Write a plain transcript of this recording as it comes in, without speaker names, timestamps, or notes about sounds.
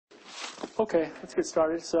Okay, let's get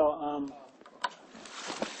started. So,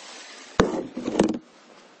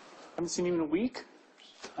 haven't seen you in a week.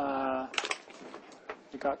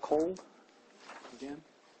 It got cold again,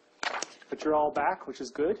 but you're all back, which is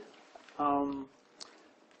good.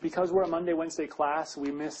 Because we're a Monday, Wednesday class,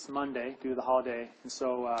 we missed Monday due to the holiday, and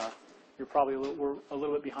so you're probably we're a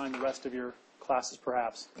little bit behind the rest of your classes,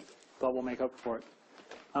 perhaps, but we'll make up for it.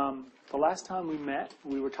 The last time we met,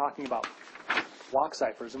 we were talking about block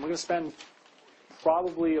ciphers, and we're going to spend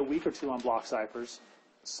probably a week or two on block ciphers.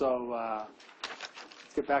 So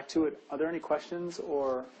let's get back to it. Are there any questions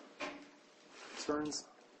or concerns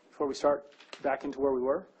before we start back into where we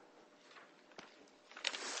were?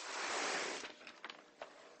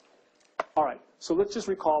 All right, so let's just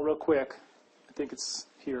recall real quick. I think it's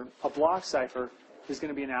here. A block cipher is going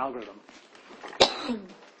to be an algorithm.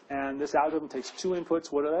 And this algorithm takes two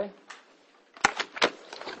inputs. What are they?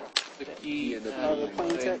 The key and the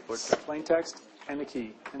plain text and the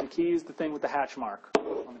key. And the key is the thing with the hatch mark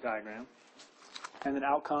on the diagram. And then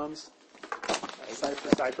out comes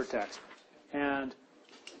ciphertext. And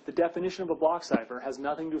the definition of a block cipher has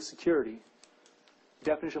nothing to do with security. The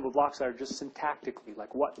definition of a block cipher, just syntactically,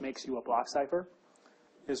 like what makes you a block cipher,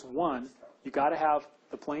 is one, you got to have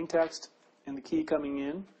the plain text and the key coming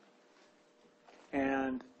in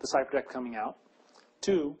and the ciphertext coming out.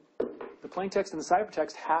 Two, the plain text and the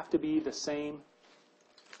ciphertext have to be the same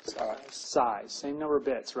size, same number of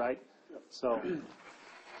bits, right? Yep. So,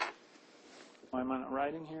 why am I not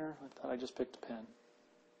writing here? I thought I just picked a pen.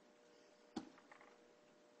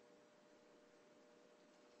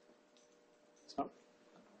 It's not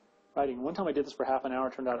writing. One time I did this for half an hour.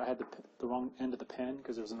 It turned out I had the wrong end of the pen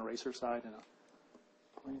because there was an eraser side and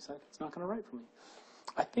a plain side. It's not going to write for me.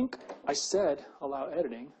 I think I said allow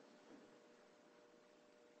editing.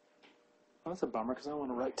 Well, that's a bummer because I want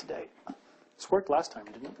to write today. This worked last time,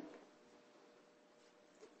 didn't it?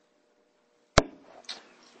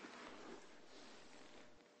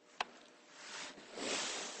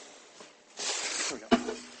 There we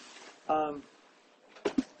go.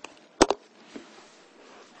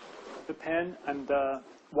 The pen and the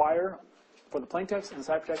wire for the plaintext and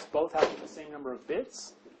the ciphertext both have the same number of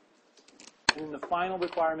bits. And then the final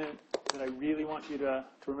requirement that I really want you to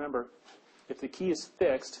remember, if the key is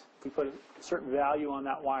fixed, if we put a certain value on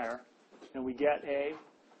that wire, and we get a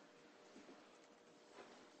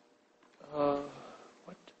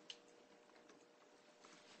what?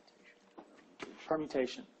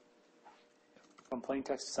 Permutation from plain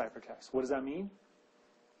text to ciphertext. What does that mean?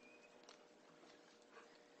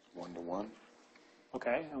 1-to-1.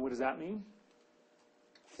 Okay, and what does that mean?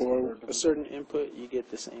 For a certain input, you get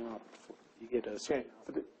the same output. You get a certain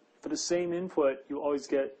output. For the same input, you always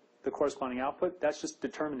get the corresponding output. That's just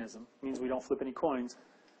determinism. It means we don't flip any coins.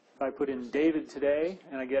 If I put in David today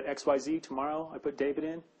and I get XYZ, tomorrow I put David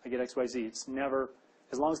in, I get XYZ. It's never,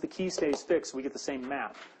 as long as the key stays fixed, we get the same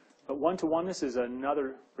map. But one-to-oneness is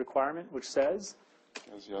another requirement which says?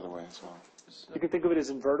 It goes the other way as well. You can think of it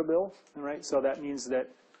as invertible, right? So that means that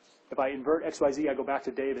if I invert XYZ, I go back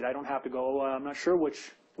to David. I don't have to go, oh, I'm not sure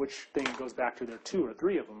which thing it goes back to. There are 2 or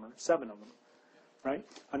 3 of them or 7 of them, right?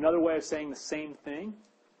 Another way of saying the same thing,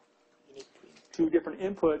 2 different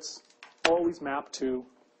inputs always map to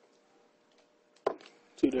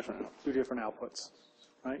 2 different outputs,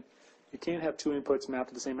 right? You can't have 2 inputs mapped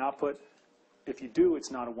to the same output. If you do,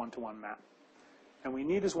 it's not a one-to-one map. And we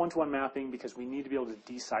need this one-to-one mapping because we need to be able to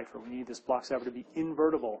decipher. We need this block cipher to be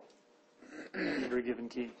invertible under a given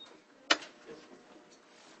key.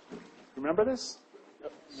 Remember this?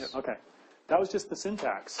 Yep. Okay. That was just the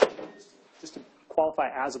syntax, just to qualify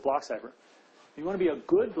as a block cipher. If you want to be a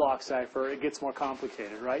good block cipher, it gets more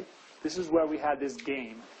complicated, right? This is where we had this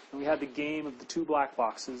game. And we had the game of the 2 black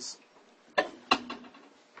boxes.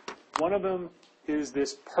 One of them is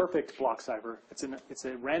this perfect block cipher. It's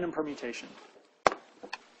a random permutation.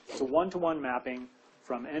 It's a one-to-one mapping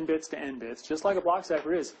from n bits to n bits, just like a block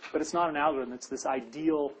cipher is, but it's not an algorithm. It's this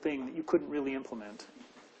ideal thing that you couldn't really implement,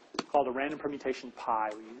 called a random permutation pi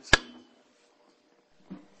we use.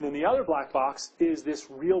 Then the other black box is this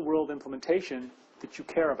real-world implementation that you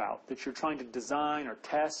care about, that you're trying to design or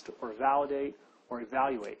test or validate or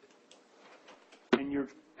evaluate.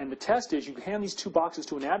 And the test is you hand these 2 boxes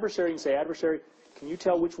to an adversary and say, adversary, can you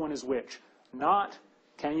tell which one is which? Not,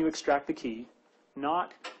 can you extract the key?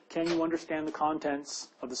 Not, can you understand the contents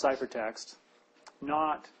of the ciphertext?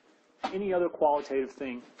 Not any other qualitative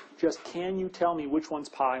thing. Just, can you tell me which one's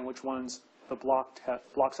pi and which one's the block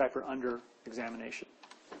cipher under examination?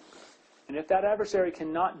 And if that adversary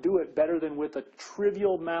cannot do it better than with a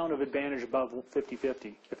trivial amount of advantage above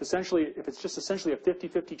 50-50, if it's just essentially a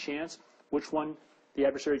 50-50 chance which one the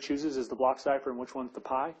adversary chooses is the block cipher and which one's the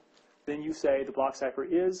pi, then you say the block cipher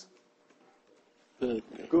is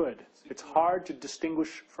good. It's hard to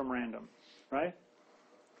distinguish from random, right?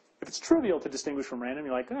 If it's trivial to distinguish from random,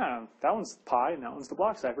 you're like, that one's pi and that one's the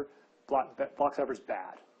block cipher. Block cipher's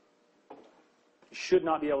bad. You should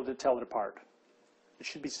not be able to tell it apart. It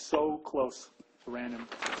should be so close to random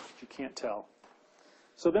that you can't tell.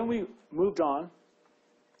 So then we moved on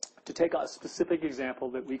to take a specific example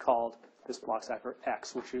that we called this block cipher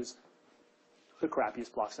X, which is the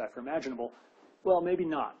crappiest block cipher imaginable. Well, maybe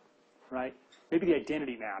not, right? Maybe the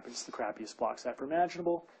identity map is the crappiest block cipher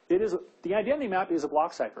imaginable. The identity map is a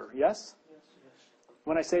block cipher, yes?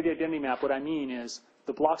 When I say the identity map, what I mean is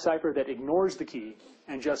the block cipher that ignores the key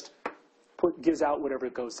and just gives out whatever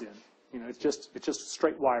it goes in. You know, it's just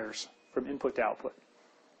straight wires from input to output.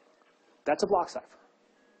 That's a block cipher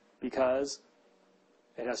because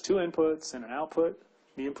it has two inputs and an output.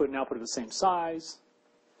 The input and output are the same size.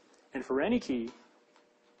 And for any key,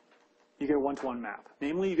 you get a one-to-one map.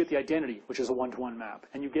 Namely, you get the identity, which is a one-to-one map,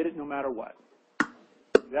 and you get it no matter what.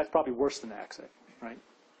 That's probably worse than X, right?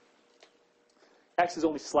 X is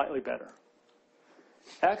only slightly better.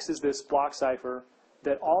 X is this block cipher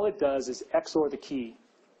that all it does is XOR the key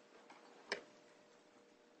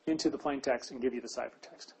into the plain text and give you the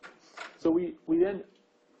ciphertext. So we then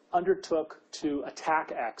undertook to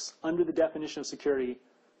attack X under the definition of security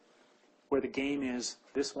where the game is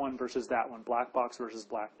this one versus that one, black box versus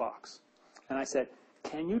black box. And I said,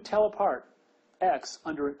 can you tell apart X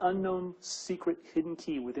under an unknown secret hidden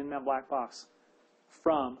key within that black box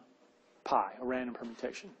from pi, a random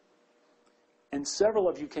permutation? And several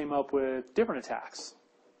of you came up with different attacks.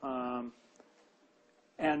 And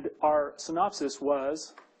our synopsis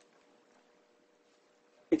was,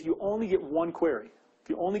 if you only get one query, if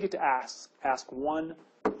you only get to ask one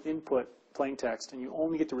input plain text, and you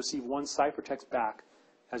only get to receive one ciphertext back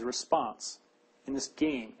as a response in this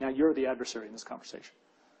game, now you're the adversary in this conversation,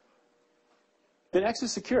 then X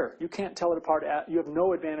is secure. You can't tell it apart. You have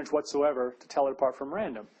no advantage whatsoever to tell it apart from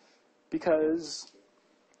random. Because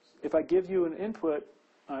if I give you an input,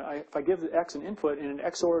 if I give X an input and it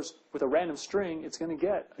XORs with a random string, it's going to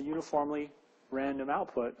get a uniformly random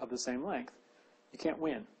output of the same length. You can't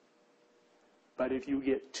win. But if you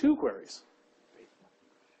get two queries,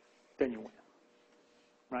 then you win,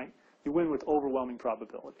 right? You win with overwhelming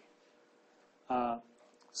probability.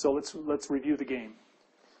 So let's review the game.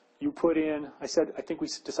 You put in, I think we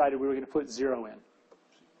decided we were going to put 0 in.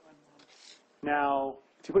 Now,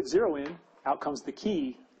 if you put 0 in, out comes the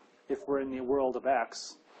key. If we're in the world of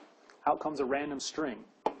X, out comes a random string,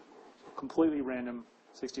 completely random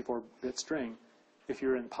 64-bit string if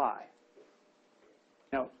you're in pi.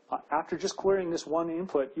 Now, after just querying this one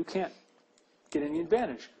input, you can't get any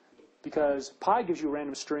advantage because pi gives you a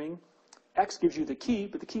random string, X gives you the key,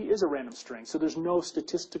 but the key is a random string. So there's no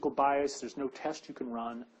statistical bias, there's no test you can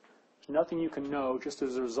run, there's nothing you can know just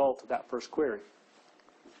as a result of that first query.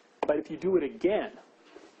 But if you do it again,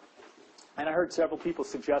 and I heard several people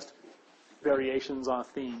suggest variations on a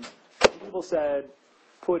theme. Some people said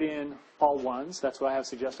put in all ones, that's what I have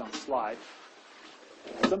suggested on the slide.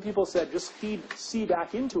 Some people said just feed C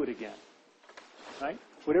back into it again, right?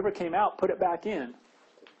 Whatever came out, put it back in.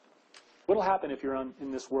 What'll happen if you're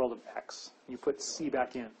in this world of X? You put C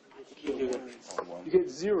back in. You get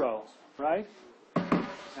 0, right?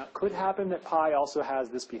 Now, it could happen that pi also has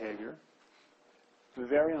this behavior.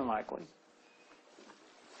 Very unlikely.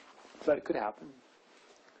 But it could happen.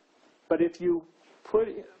 But if you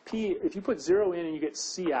put 0 in and you get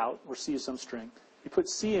C out, or C is some string, you put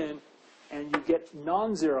C in and you get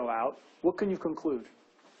non-zero out, what can you conclude?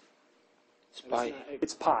 It's pi.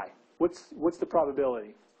 It's pi. What's the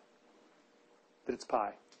probability that it's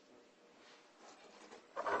pi?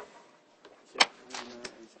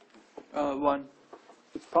 1.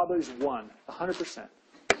 Its probability is 1, 100%.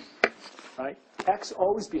 Right? X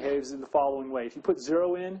always behaves in the following way. If you put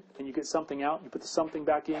 0 in and you get something out, you put the something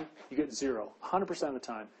back in, you get 0, 100% of the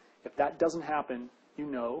time. If that doesn't happen, you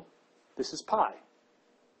know this is pi.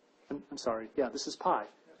 I'm sorry, yeah, this is pi.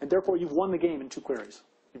 And therefore, you've won the game in 2 queries.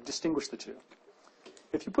 You've distinguished the 2.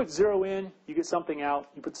 If you put 0 in, you get something out,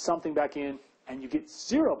 you put something back in, and you get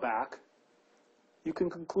 0 back, you can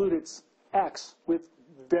conclude it's X with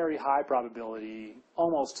very high probability,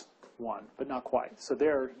 almost 1, but not quite. So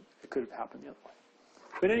there, it could have happened the other way.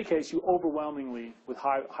 But in any case, you overwhelmingly, with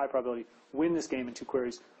high probability, win this game in 2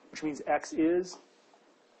 queries, which means X is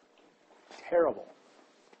terrible,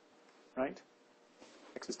 right?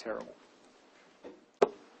 X is terrible.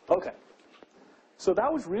 Okay. So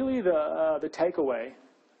that was really the takeaway.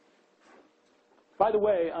 By the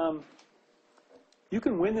way, you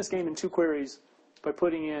can win this game in 2 queries by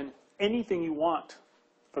putting in anything you want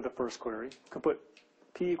for the first query. You can put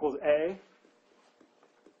P equals A,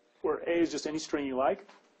 where A is just any string you like,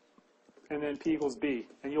 and then P equals B,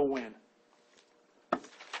 and you'll win.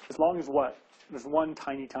 As long as what? There's one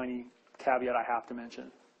tiny, tiny caveat I have to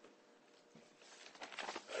mention.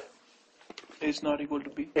 A is not equal to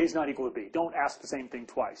B. A is not equal to B. Don't ask the same thing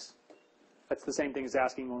twice. That's the same thing as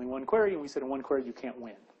asking only one query, and we said in one query you can't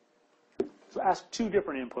win. So ask two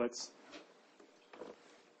different inputs.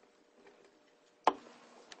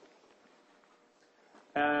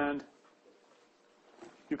 And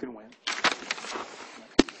you can win.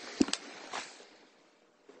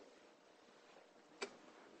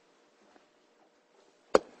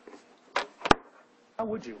 How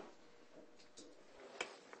would you?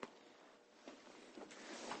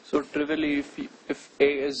 So trivially, if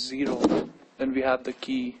A is 0, then we have the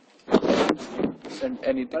key and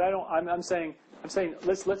anything. But I don't. I'm saying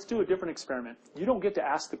let's do a different experiment. You don't get to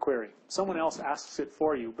ask the query. Someone else asks it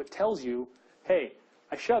for you, but tells you, hey,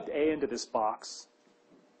 I shoved A into this box.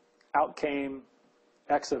 Out came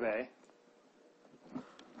X of A.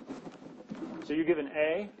 So you're given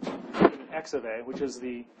A, you're given X of A, which is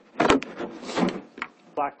the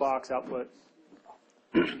black box output.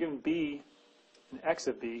 You're given B and X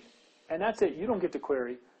of B, and that's it. You don't get to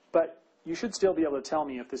query, but you should still be able to tell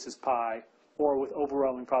me if this is pi, or with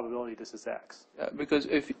overwhelming probability this is X. Yeah, because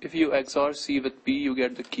if you XOR C with P, you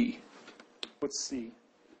get the key. What's C?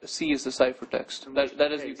 C is the ciphertext.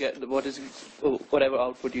 That is, you get whatever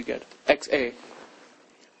output you get. XA.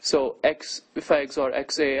 So X, if I XOR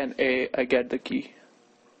XA and A, I get the key.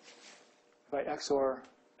 If I XOR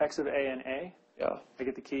X of A and A, Yeah. I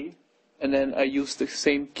get the key. And then I use the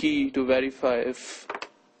same key to verify if,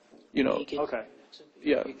 Okay.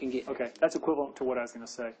 yeah. You can get Okay, that's equivalent to what I was going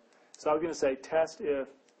to say. So I was going to say test if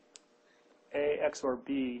A XOR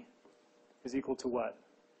B is equal to what?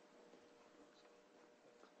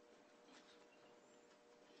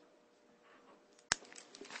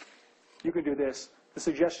 You can do this. The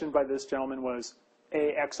suggestion by this gentleman was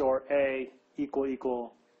A XOR A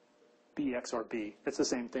equal B XOR B. It's the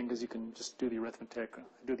same thing because you can just do the arithmetic,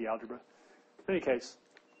 do the algebra. In any case,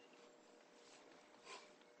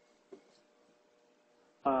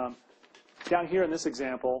 down here in this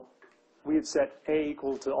example, we had set A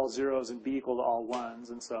equal to all zeros and B equal to all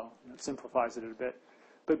ones, and so it simplifies it a bit.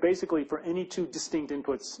 But basically, for any two distinct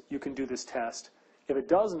inputs, you can do this test. If it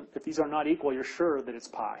doesn't, if these are not equal, you're sure that it's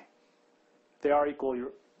pi. If they are equal,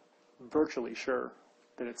 you're virtually sure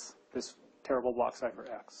that it's this terrible block cipher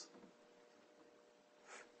X.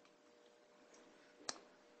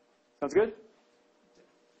 Sounds good?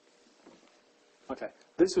 Okay.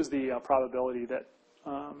 This was the probability that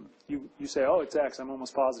you say, oh, it's X, I'm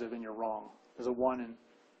almost positive, and you're wrong. There's a 1 in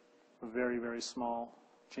a very, very small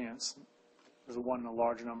chance. There's a 1 in a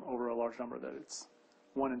large number, over a large number, that it's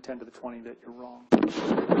 1 in 10 to the 20 that you're wrong.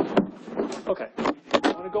 Okay.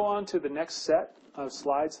 I'm going to go on to the next set of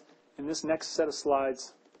slides. In this next set of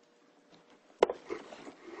slides,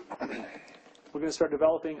 we're going to start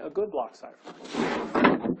developing a good block cipher.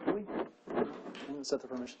 Really? I didn't set the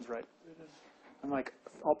permissions right. I'm like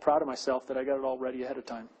all proud of myself that I got it all ready ahead of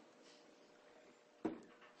time.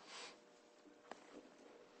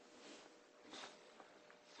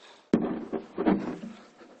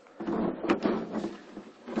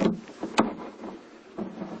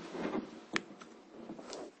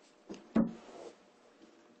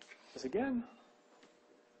 This again.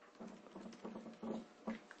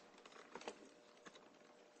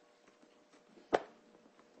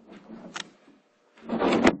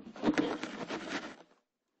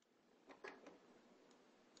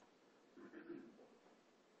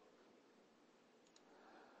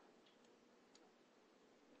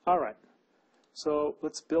 All right, so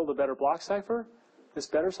let's build a better block cipher. This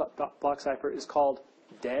better block cipher is called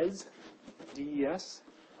DES, D-E-S.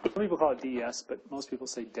 Some people call it DES, but most people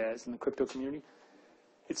say DES in the crypto community.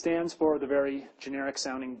 It stands for the very generic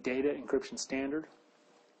sounding data encryption standard.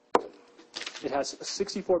 It has a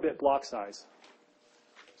 64-bit block size.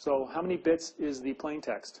 So how many bits is the plain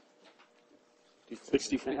text?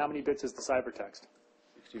 64. And how many bits is the ciphertext?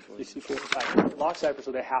 64. Block cipher,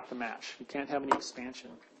 so they have to match. You can't have any expansion.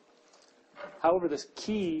 However, this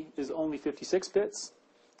key is only 56 bits,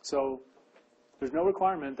 so there's no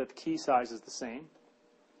requirement that the key size is the same.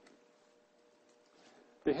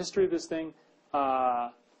 The history of this thing, the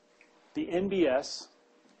NBS,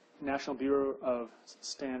 National Bureau of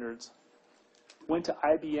Standards, went to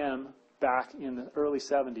IBM back in the early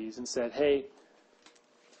 70s and said, hey,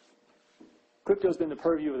 crypto's been the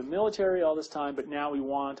purview of the military all this time, but now we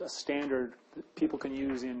want a standard that people can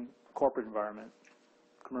use in corporate environment,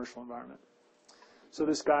 commercial environment. So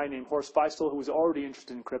this guy named Horst Feistel, who was already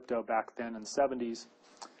interested in crypto back then in the 70s,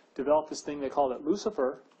 developed this thing they called it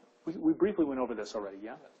Lucifer. We briefly went over this already,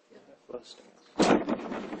 yeah? The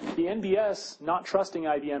NBS, not trusting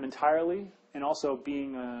IBM entirely, and also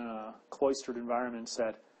being in a cloistered environment,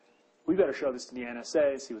 said, we better show this to the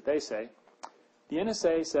NSA, see what they say. The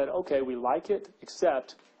NSA said, okay, we like it,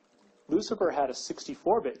 except Lucifer had a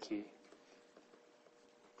 64-bit key.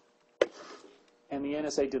 And the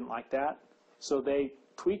NSA didn't like that, so they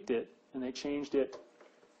tweaked it, and they changed it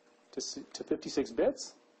to 56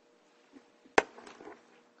 bits,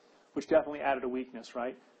 which definitely added a weakness,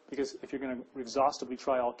 right? Because if you're going to exhaustively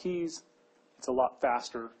try all keys, it's a lot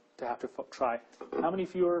faster to have to try. How many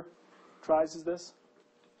fewer tries is this?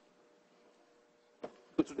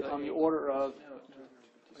 On the order of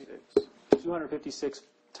 256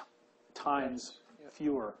 times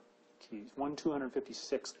fewer keys.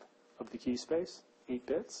 1/256th of the key space, 8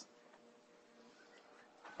 bits.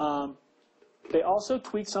 They also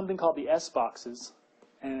tweaked something called the S boxes,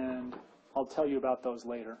 and I'll tell you about those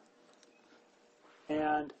later.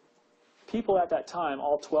 And people at that time,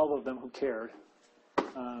 all 12 of them who cared,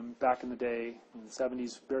 back in the day, in the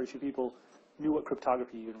 70s, very few people knew what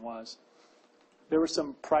cryptography even was. There were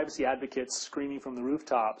some privacy advocates screaming from the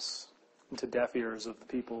rooftops into deaf ears of the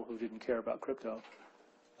people who didn't care about crypto,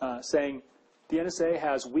 saying, the NSA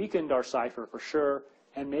has weakened our cipher for sure,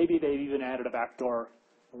 and maybe they've even added a backdoor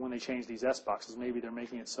when they change these S boxes. Maybe they're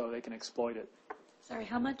making it so they can exploit it. Sorry,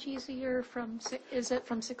 how much easier is it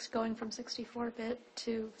from going from 64-bit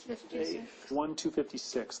to 56?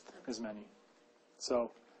 1/256th as many.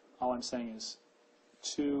 So all I'm saying is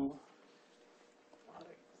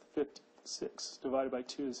 256 divided by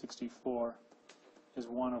 2 is 64 is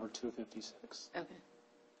 1/256. Okay.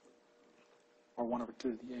 Or 1/2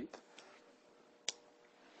 to the 8th.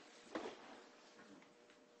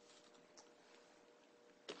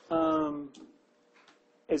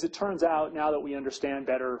 As it turns out, now that we understand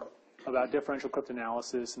better about differential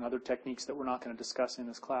cryptanalysis and other techniques that we're not going to discuss in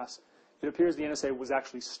this class, it appears the NSA was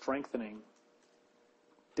actually strengthening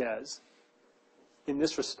DES in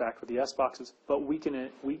this respect with the S boxes, but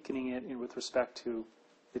weakening it with respect to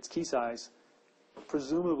its key size,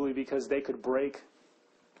 presumably because they could break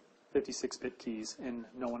 56-bit keys, and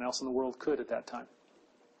no one else in the world could at that time.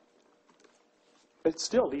 It's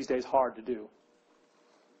still, these days, hard to do.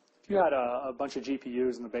 If you had a bunch of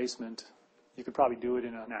GPUs in the basement, you could probably do it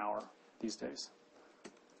in an hour these days.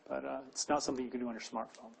 But it's not something you can do on your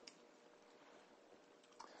smartphone.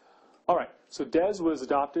 All right, so DES was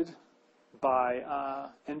adopted by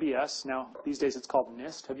NBS. Now, these days it's called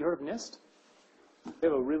NIST. Have you heard of NIST? They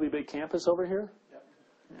have a really big campus over here. Yep.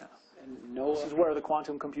 Yeah. And NOAA. This is where the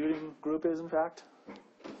quantum computing group is, in fact.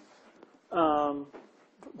 A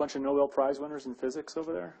bunch of Nobel Prize winners in physics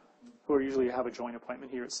over there, who are usually have a joint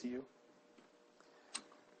appointment here at CU.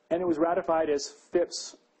 And it was ratified as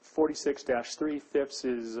FIPS 46-3. FIPS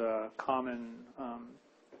is a common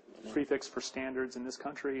prefix for standards in this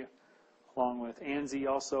country, along with ANSI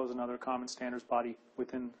also is another common standards body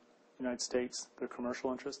within the United States, their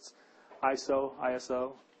commercial interests.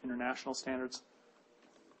 ISO, international standards.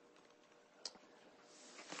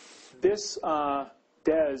 This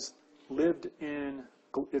DES lived in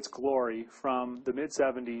its glory from the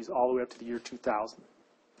mid-'70s all the way up to the year 2000.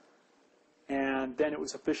 And then it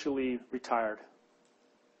was officially retired.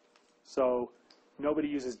 So nobody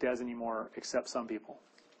uses DES anymore except some people.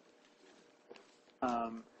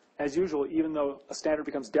 As usual, even though a standard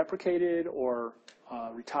becomes deprecated or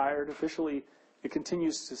retired officially, it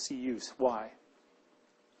continues to see use. Why?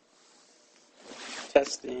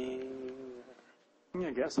 Testing. Yeah,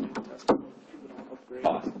 I guess. Testing.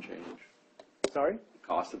 Cost of change. Sorry?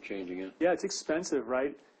 Cost of changing it. Yeah, it's expensive,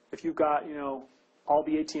 right? If you've got, all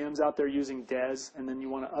the ATMs out there using DES and then you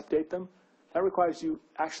want to update them, that requires you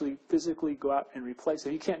actually physically go out and replace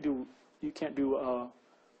it. You can't do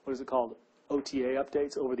what is it called? OTA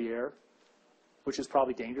updates over the air, which is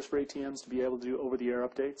probably dangerous for ATMs to be able to do over the air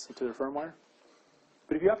updates to their firmware.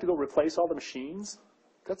 But if you have to go replace all the machines,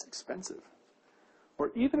 that's expensive.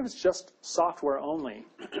 Or even if it's just software only,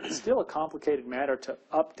 it's still a complicated matter to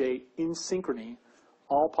update in synchrony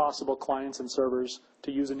all possible clients and servers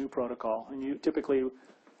to use a new protocol. And typically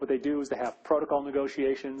what they do is they have protocol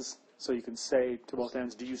negotiations, so you can say to both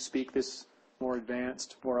ends, do you speak this more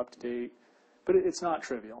advanced, more up-to-date? But it's not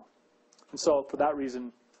trivial. And so for that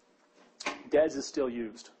reason, DES is still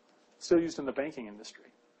used in the banking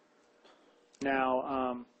industry.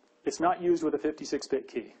 Now, it's not used with a 56-bit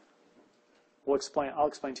key. I'll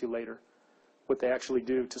explain to you later what they actually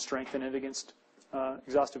do to strengthen it against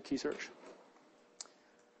exhaustive key search.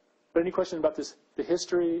 But any questions about this, the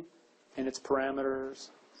history and its parameters.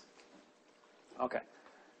 Okay.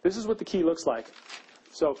 This is what the key looks like.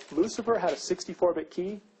 So Lucifer had a 64-bit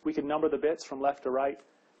key. We could number the bits from left to right,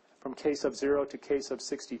 from K sub 0 to K sub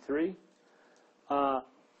 63. But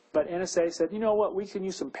NSA said, you know what, we can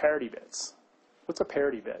use some parity bits. What's a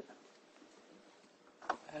parity bit?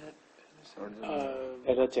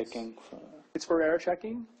 Error checking. It's for error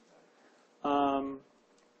checking.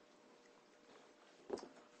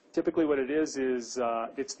 Typically what it is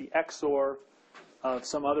it's the XOR of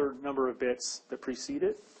some other number of bits that precede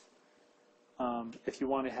it. If you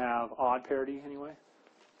want to have odd parity anyway.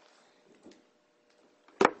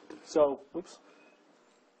 So, oops.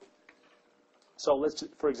 So let's,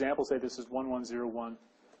 just, for example, say this is 1101.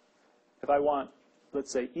 If I want,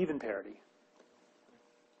 let's say, even parity,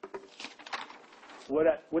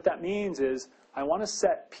 what that means is I want to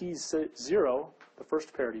set P0, the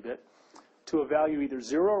first parity bit, to a value either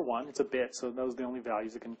 0 or 1. It's a bit, so those are the only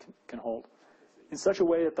values it can hold, in such a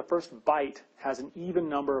way that the first byte has an even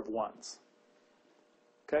number of ones.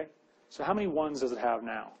 Okay? So how many ones does it have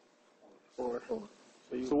now? 4.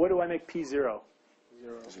 So what do I make P0? 0.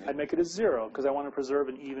 I'd make it a 0 because I want to preserve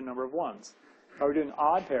an even number of ones. If I were doing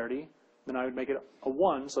odd parity, then I would make it a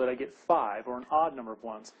 1 so that I get 5, or an odd number of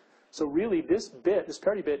ones. So really, this bit, this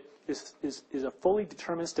parity bit, is a fully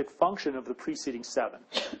deterministic function of the preceding 7.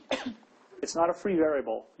 It's not a free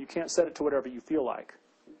variable. You can't set it to whatever you feel like.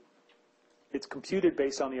 It's computed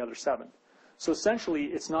based on the other 7. So essentially,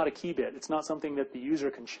 it's not a key bit. It's not something that the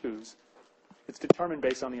user can choose. It's determined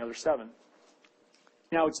based on the other 7.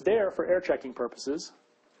 Now, it's there for error checking purposes.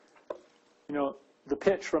 You know, the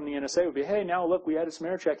pitch from the NSA would be, hey, now look, we added some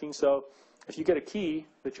error checking, so if you get a key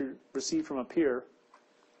that you receive from a peer,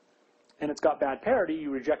 and it's got bad parity,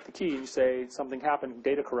 you reject the key and you say something happened,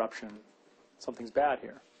 data corruption, something's bad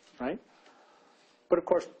here, right? But of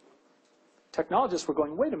course, technologists were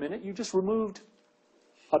going, wait a minute, you just removed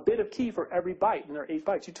a bit of key for every byte, and there are 8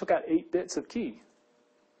 bytes. You took out 8 bits of key,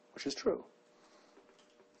 which is true.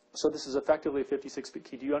 So this is effectively a 56-bit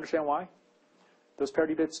key. Do you understand why? Those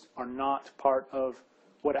parity bits are not part of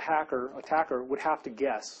what a attacker would have to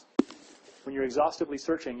guess. When you're exhaustively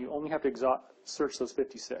searching, you only have to search those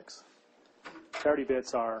 56. Parity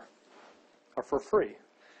bits are for free.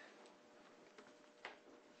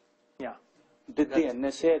 Yeah. Did the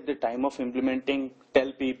NSA at the time of implementing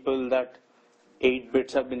tell people that 8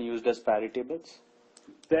 bits have been used as parity bits?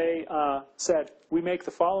 They said, we make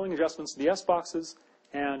the following adjustments to the S boxes,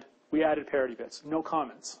 and we added parity bits. No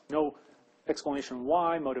comments. No explanation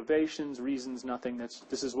why, motivations, reasons, nothing.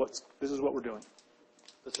 This is what we're doing.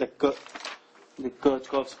 It's like the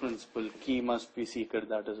Kirchhoff's principle, key must be secret,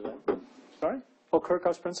 that as well. Sorry? Oh,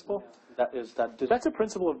 Kirchhoff's principle? That's a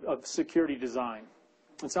principle of security design.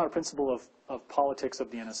 It's not a principle of politics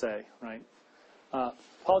of the NSA, right?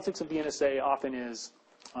 Politics of the NSA often is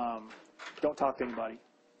don't talk to anybody.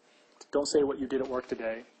 Don't say what you did at work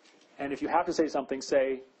today. And if you have to say something,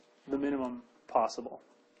 say the minimum possible.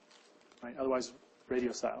 Right? Otherwise,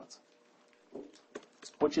 radio silence.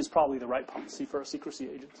 Which is probably the right policy for a secret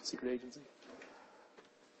agency.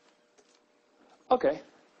 Okay.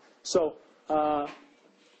 So there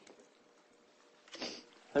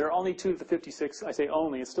are only 2 to the 56. I say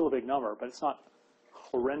only. It's still a big number, but it's not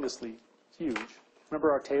horrendously huge.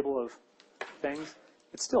 Remember our table of things?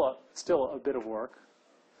 It's still a bit of work.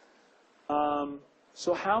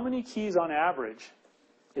 So how many keys on average,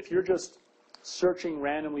 if you're just searching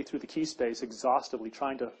randomly through the key space exhaustively,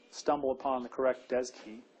 trying to stumble upon the correct DES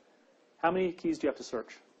key, how many keys do you have to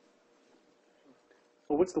search?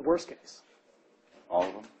 Well, what's the worst case? All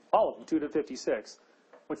of them? All of them, 2 to the 56.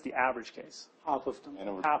 What's the average case? half of them.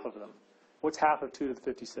 Half of them. What's half of 2 to the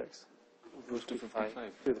 56? 55. 2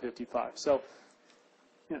 to the 55. So,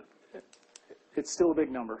 you know, it's still a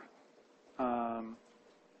big number.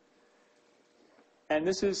 And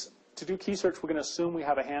this is, to do key search, we're going to assume we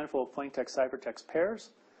have a handful of plaintext ciphertext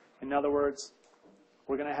pairs. In other words,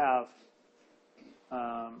 we're going to have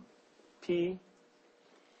P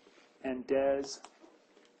and DES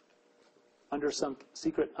under some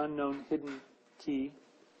secret unknown hidden key.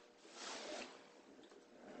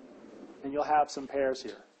 And you'll have some pairs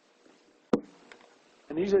here.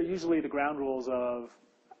 And these are usually the ground rules of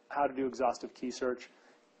how to do exhaustive key search.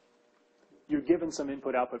 You're given some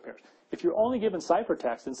input-output pairs. If you're only given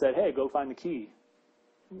ciphertext and said, hey, go find the key,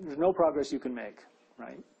 there's no progress you can make,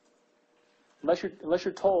 right? Unless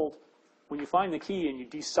you're told, when you find the key and you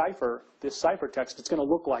decipher this ciphertext, it's going to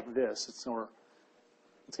look like this. It's going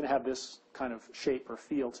to have this kind of shape or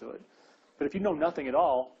feel to it. But if you know nothing at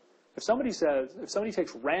all, if somebody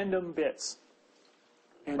takes random bits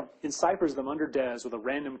and enciphers them under DES with a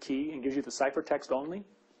random key and gives you the ciphertext only,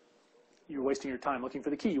 you're wasting your time looking for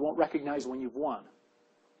the key. You won't recognize when you've won,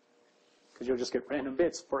 because you'll just get random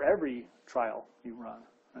bits for every trial you run.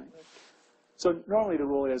 Right? So normally the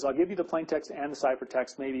rule is I'll give you the plain text and the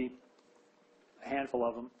ciphertext, maybe a handful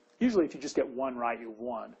of them. Usually if you just get one right, you've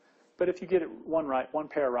won. But if you get it one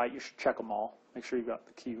pair right, you should check them all. Make sure you got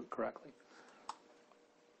the key correctly.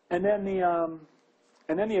 And then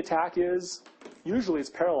the attack is, usually it's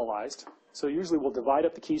parallelized. So usually we'll divide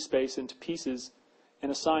up the key space into pieces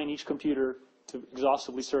and assign each computer to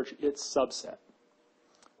exhaustively search its subset.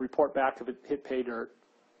 Report back if it hit pay dirt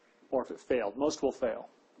or if it failed. Most will fail.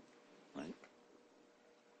 Right?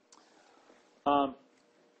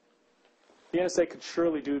 The NSA could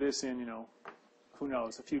surely do this in, who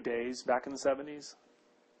knows, a few days back in the 70s.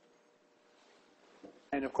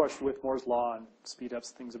 And of course, with Moore's Law and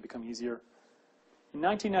speed-ups, things have become easier. In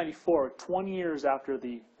 1994, 20 years after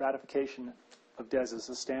the ratification of DES as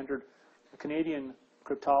a standard, a Canadian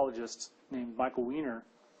cryptologist named Michael Wiener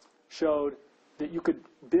showed that you could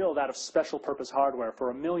build out of special purpose hardware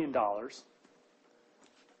for $1 million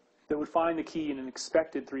that would find the key in an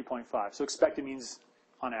expected 3.5. So expected means,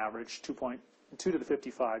 on average, 2 to the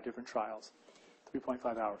 55 different trials,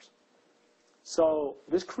 3.5 hours. So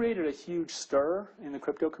this created a huge stir in the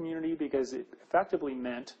crypto community because it effectively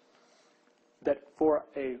meant that for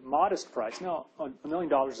a modest price, now $1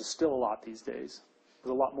 million is still a lot these days. It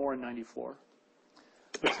was a lot more in '94.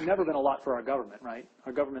 But it's never been a lot for our government, right?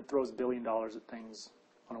 Our government throws $1 billion at things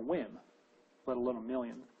on a whim, let alone $1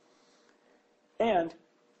 million. And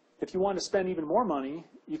if you wanted to spend even more money,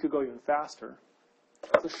 you could go even faster.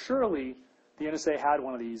 So surely the NSA had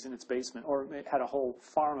one of these in its basement, or it had a whole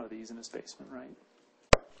farm of these in its basement,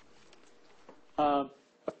 right?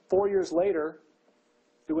 4 years later,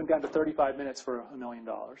 it went down to 35 minutes for $1 million.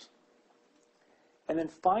 And then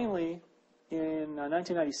finally, in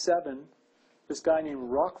 1997, this guy named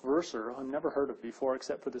Rock Verser, I've never heard of before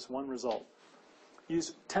except for this one result,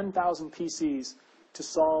 used 10,000 PCs to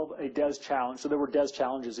solve a DES challenge. So there were DES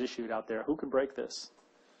challenges issued out there. Who can break this?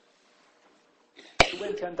 To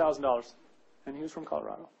win $10,000. And he was from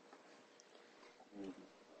Colorado.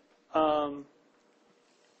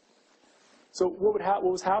 So what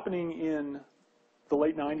was happening in the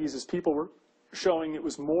late 90s is people were showing it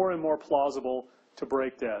was more and more plausible to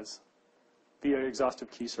break DES via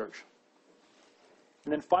exhaustive key search.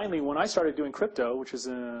 And then finally, when I started doing crypto, which is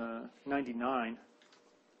 98,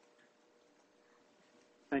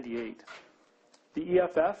 the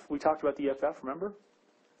EFF, we talked about the EFF, remember?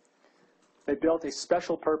 They built a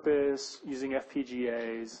special purpose using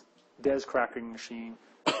FPGAs, DES cracking machine,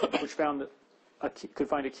 which found that could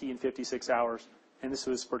find a key in 56 hours, and this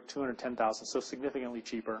was for $210,000, so significantly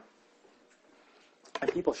cheaper.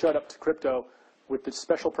 And people showed up to crypto with the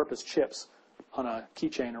special purpose chips on a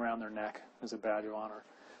keychain around their neck as a badge of honor.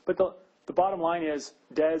 But the bottom line is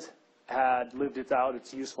DES had lived out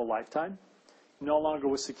its useful lifetime, no longer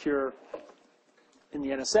was secure in the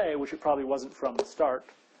NSA, which it probably wasn't from the start,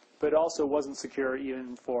 but it also wasn't secure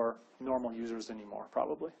even for normal users anymore,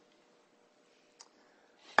 probably.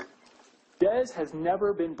 DES has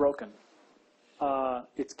never been broken.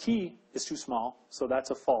 Its key is too small, so that's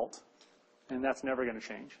a fault, and that's never going to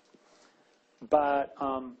change. But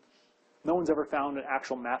no one's ever found an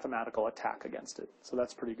actual mathematical attack against it, so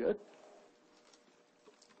that's pretty good.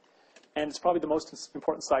 And it's probably the most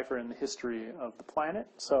important cipher in the history of the planet,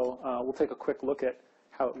 so we'll take a quick look at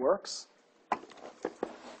how it works.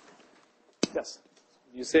 Yes?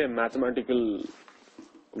 You say a mathematical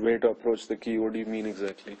way to approach the key. What do you mean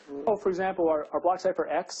exactly? Oh, for example, our block cipher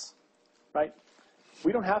X, right?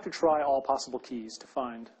 We don't have to try all possible keys to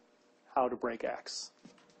find how to break X.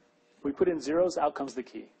 We put in zeros, out comes the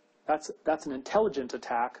key. That's an intelligent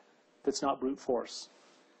attack that's not brute force,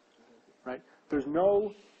 right? There's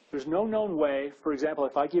no known way. For example,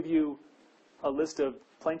 if I give you a list of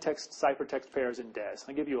plain text ciphertext pairs in DES,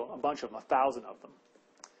 I give you a bunch of them, 1,000 of them.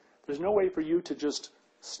 There's no way for you to just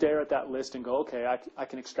stare at that list and go, okay, I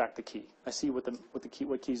can extract the key. I see what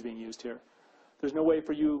key is being used here. There's no way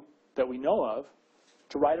for you that we know of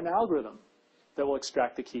to write an algorithm that will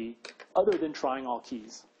extract the key other than trying all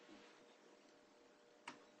keys.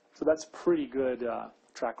 So that's pretty good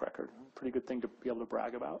track record, pretty good thing to be able to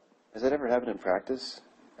brag about. Has that ever happened in practice?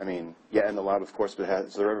 I mean, yeah, in the lab, of course, but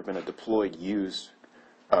has there ever been a deployed, used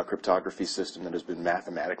cryptography system that has been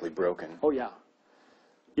mathematically broken? Oh, yeah.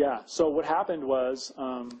 Yeah, so what happened was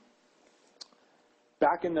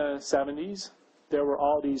back in the 70s, there were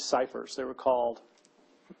all these ciphers. They were called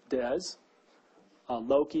DES,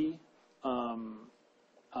 Loki,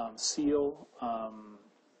 Seal,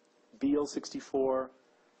 Beal 64,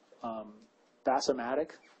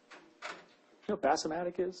 Bassomatic. You know what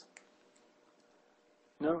Bassomatic is?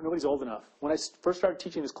 No, nobody's old enough. When I first started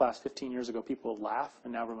teaching this class 15 years ago, people would laugh,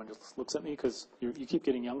 and now everyone just looks at me because you keep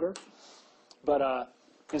getting younger. But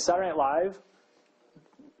in Saturday Night Live,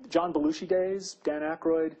 John Belushi days, Dan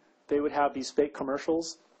Aykroyd, they would have these fake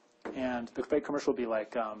commercials, and the fake commercial would be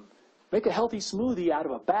like, make a healthy smoothie out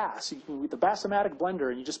of a bass. With the Bassomatic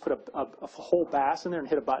blender, and you just put a whole bass in there and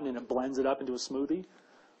hit a button, and it blends it up into a smoothie,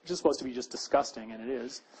 which is supposed to be just disgusting, and it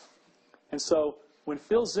is. And so when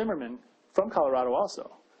Phil Zimmerman, from Colorado also,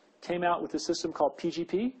 came out with a system called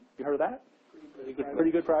PGP, you heard of that? Pretty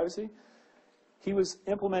good privacy. He was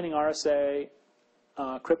implementing RSA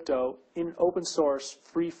crypto in open source,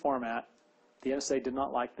 free format. The NSA did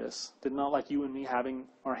not like this, did not like you and me having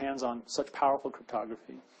our hands on such powerful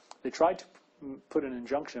cryptography. They tried to put an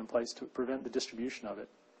injunction in place to prevent the distribution of it.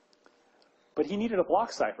 But he needed a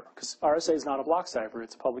block cipher, because RSA is not a block cipher,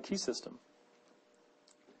 it's a public key system.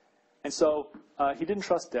 And so he didn't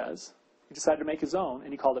trust DES. He decided to make his own,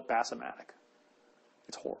 and he called it Bassomatic.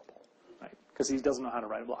 It's horrible, right? Because he doesn't know how to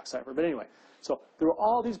write a block cipher. But anyway, so there were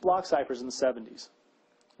all these block ciphers in the 70s,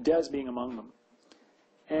 DES being among them.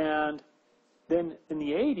 And then in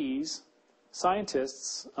the 80s,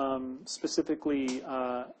 scientists, specifically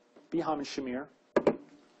Beham and Shamir,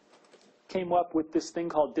 came up with this thing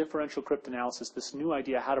called differential cryptanalysis, this new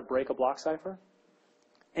idea how to break a block cipher.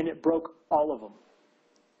 And it broke all of them,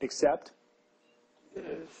 except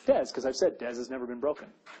DES, because I've said DES has never been broken.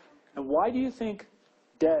 And why do you think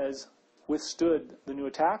DES withstood the new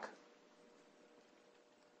attack?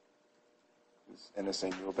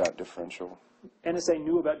 NSA knew about differential. NSA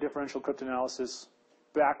knew about differential cryptanalysis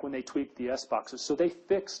back when they tweaked the S boxes. So they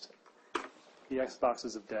fixed the S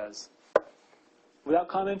boxes of DES without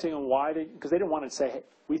commenting on why because they didn't want to say, hey,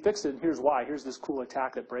 we fixed it and here's why. Here's this cool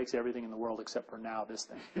attack that breaks everything in the world except for now this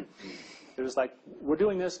thing. It was like, we're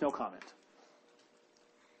doing this, no comment.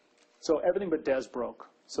 So everything but DES broke.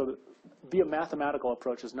 So via mathematical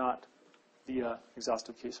approach is not via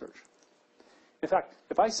exhaustive key search. In fact,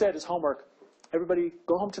 if I said as homework, everybody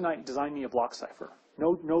go home tonight and design me a block cipher.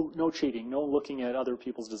 No cheating, no looking at other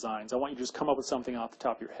people's designs. I want you to just come up with something off the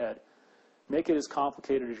top of your head. Make it as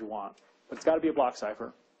complicated as you want. But it's got to be a block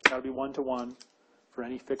cipher. It's got to be one-to-one for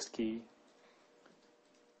any fixed key.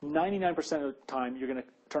 99% of the time, you're going to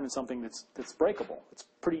turn in something that's breakable. It's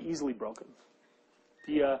pretty easily broken.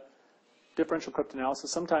 The differential cryptanalysis,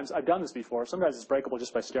 sometimes, I've done this before, sometimes it's breakable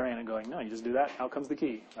just by staring at it and going, no, you just do that, out comes the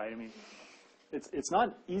key, right? I mean, it's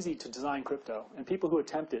not easy to design crypto, and people who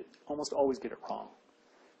attempt it almost always get it wrong,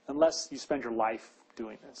 unless you spend your life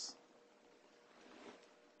doing this.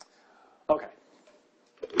 Okay.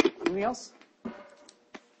 Anything else?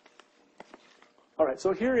 All right,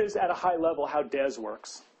 so here is, at a high level, how DES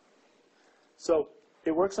works. So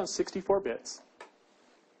it works on 64 bits,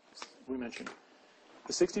 we mentioned.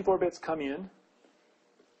 The 64 bits come in.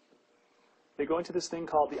 They go into this thing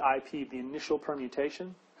called the IP, the initial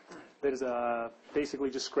permutation, that is basically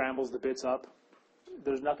just scrambles the bits up.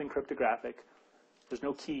 There's nothing cryptographic. There's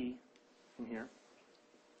no key in here.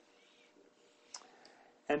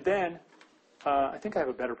 And then, I think I have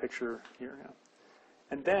a better picture here now.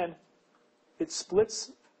 And then it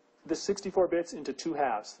splits the 64 bits into two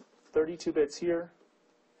halves, 32 bits here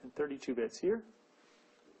and 32 bits here.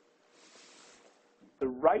 The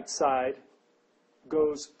right side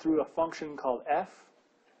goes through a function called f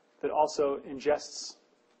that also ingests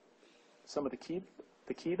some of the key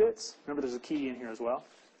bits. Remember, there's a key in here as well.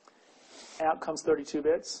 Out comes 32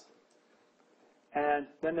 bits. And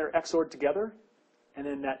then they're XORed together. And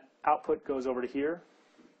then that output goes over to here.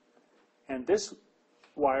 And this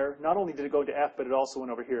wire, not only did it go to F, but it also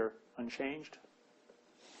went over here unchanged.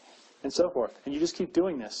 And so forth. And you just keep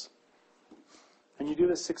doing this. And you do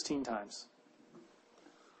this 16 times.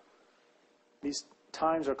 These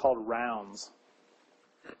times are called rounds.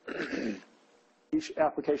 Each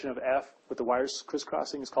application of F with the wires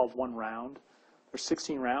crisscrossing is called one round. There's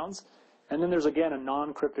 16 rounds. And then there's, again, a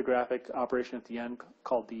non-cryptographic operation at the end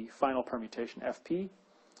called the final permutation, FP.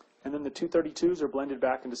 And then the 232s are blended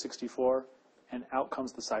back into 64, and out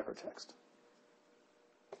comes the ciphertext.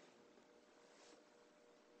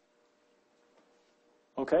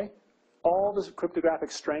 Okay? All the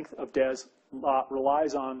cryptographic strength of DES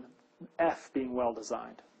relies on F being well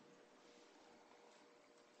designed.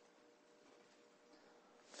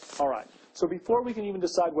 All right. So before we can even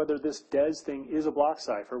decide whether this DES thing is a block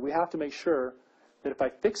cipher, we have to make sure that if I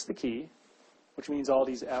fix the key, which means all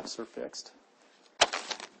these Fs are fixed,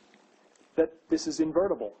 that this is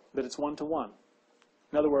invertible, that it's one-to-one.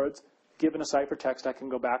 In other words, given a ciphertext, I can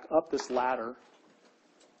go back up this ladder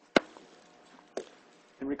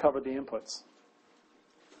and recover the inputs.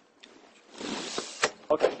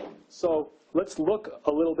 Okay, so let's look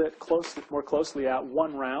a little bit more closely at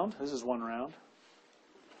one round. This is one round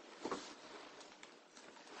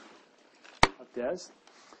of DES.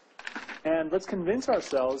 And let's convince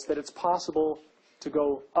ourselves that it's possible to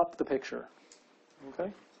go up the picture.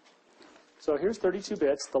 Okay? So here's 32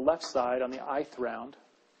 bits, the left side on the ith round.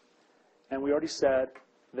 And we already said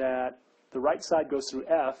that the right side goes through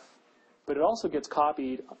F, but it also gets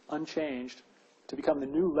copied unchanged to become the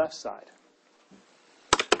new left side.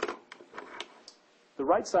 The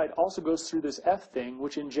right side also goes through this F thing,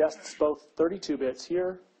 which ingests both 32 bits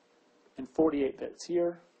here and 48 bits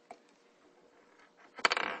here.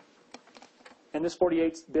 And this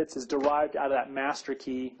 48 bits is derived out of that master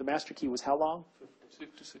key. The master key was how long?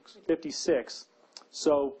 56. 56.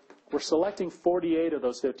 So we're selecting 48 of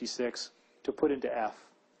those 56 to put into F.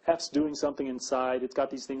 F's doing something inside. It's got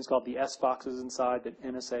these things called the S boxes inside that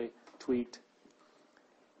NSA tweaked.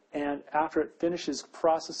 And after it finishes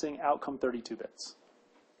processing, out come 32 bits.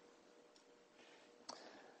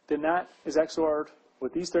 Then that is XORed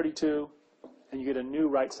with these 32, and you get a new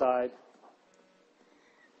right side.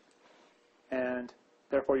 And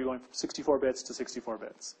therefore, you're going from 64 bits to 64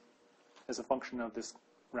 bits as a function of this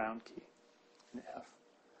round key in F.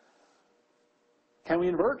 Can we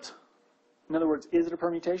invert? In other words, is it a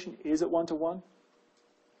permutation? Is it one-to-one?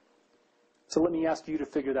 So let me ask you to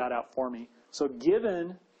figure that out for me. So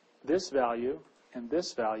given this value and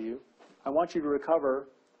this value, I want you to recover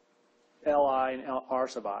Li and R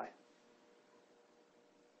sub I.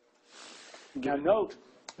 Now note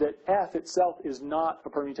that F itself is not a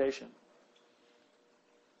permutation.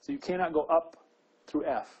 So you cannot go up through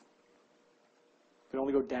F. You can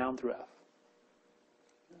only go down through F.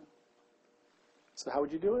 So how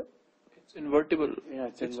would you do it? It's invertible. Yeah,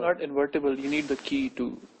 it's not invertible. You need the key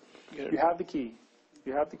to get it. You have the key.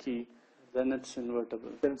 You have the key. Then it's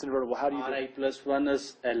invertible. Then it's invertible. How do you do Ri it? plus 1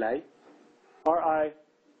 is Li. Ri.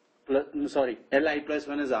 Sorry, Li plus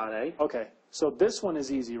 1 is Ri. Okay. So this one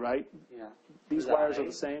is easy, right? Yeah. These Is wires are Ri.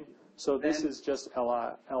 the same. So this Then- is just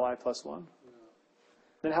Li plus 1.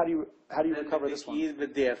 Then how do you Then recover the this key one? is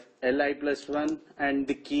with the F. Li plus 1 and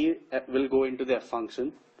the key will go into the F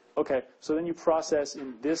function. Okay. So then you process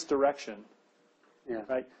in this direction, Yeah.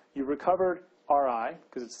 right? You recovered Ri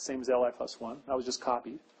because it's the same as Li plus 1. That was just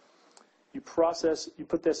copied. You process. You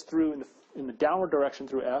put this through in the downward direction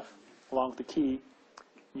through F along with the key.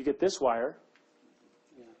 You get this wire.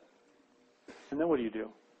 And then what do you do?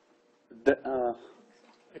 The,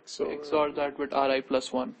 XOR that with Ri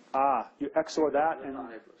plus 1. You XOR that and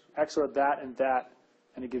XOR that,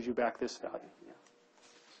 and it gives you back this value.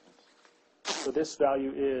 So this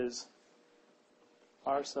value is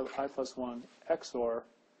R sub I plus 1 XOR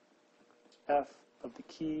F of the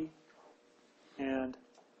key and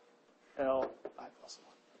L I plus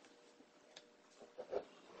 1.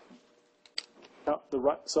 Now,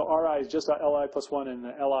 so Ri is just Li plus 1, and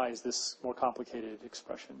the Li is this more complicated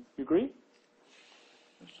expression. You agree?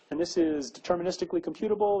 And this is deterministically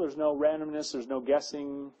computable. There's no randomness. There's no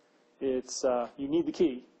guessing. It's you need the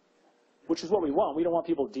key, which is what we want. We don't want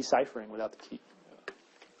people deciphering without the key.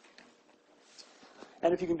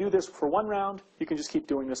 And if you can do this for one round, you can just keep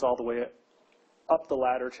doing this all the way up the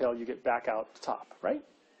ladder till you get back out the top, right?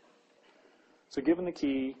 So given the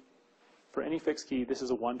key, for any fixed key, this is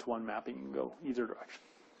a one-to-one mapping. You can go either direction.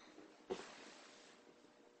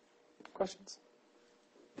 Questions?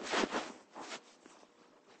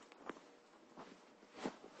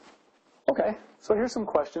 Okay, so here's some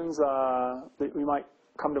questions that we might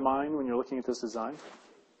come to mind when you're looking at this design.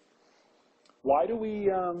 Why do we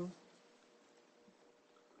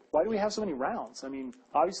have so many rounds? I mean,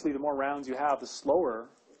 obviously, the more rounds you have, the slower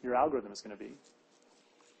your algorithm is going to be.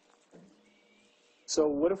 So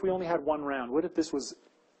what if we only had one round? What if this was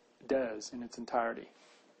DES in its entirety?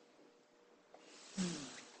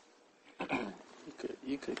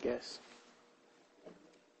 You could guess.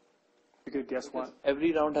 You could guess what?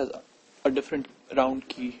 Every round has a different round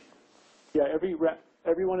key. Yeah, every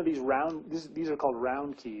one of these round, these are called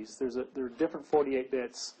round keys. There are different 48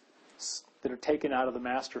 bits that are taken out of the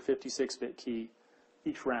master 56-bit key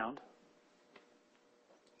each round.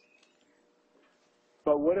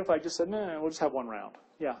 But what if I just said, no, we'll just have one round?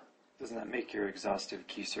 Yeah. Doesn't that make your exhaustive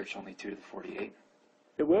key search only 2 to the 48?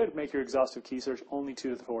 It would make your exhaustive key search only 2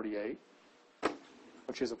 to the 48,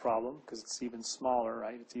 which is a problem because it's even smaller,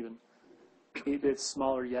 right? It's even 8 bits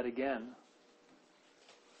smaller yet again.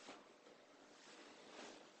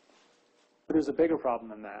 But there's a bigger problem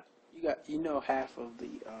than that. You know half of the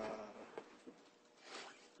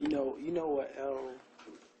you know what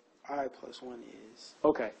Li plus 1 is.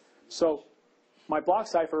 Okay, so my block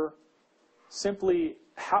cipher simply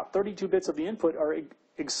 32 bits of the input are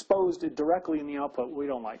exposed it directly in the output, we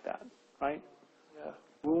don't like that, right? Yeah.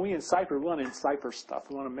 When we encipher, we want to encipher stuff.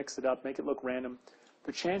 We want to mix it up, make it look random.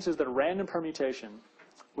 The chances that a random permutation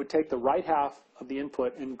would take the right half of the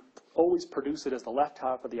input and always produce it as the left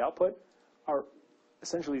half of the output are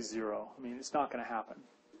essentially zero. I mean, it's not going to happen.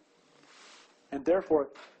 And therefore,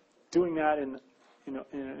 doing that in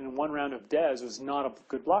one round of DES is not a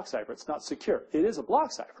good block cipher. It's not secure. It is a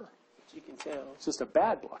block cipher. You can tell. It's just a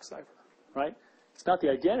bad block cipher, right? It's not the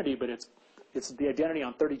identity, but it's the identity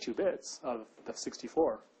on 32 bits of the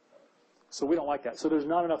 64. So we don't like that. So there's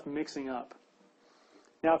not enough mixing up.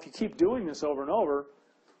 Now, if you keep doing this over and over,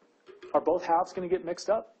 are both halves going to get mixed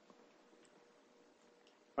up?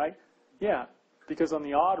 Right? Yeah, because on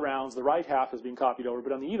the odd rounds, the right half is being copied over,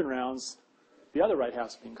 but on the even rounds, the other right half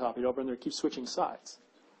is being copied over, and they keep switching sides.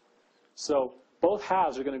 So both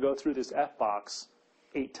halves are going to go through this F box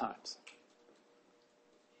 8 times.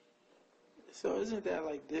 So isn't that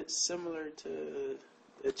like this similar to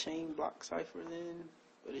a chain block cipher then?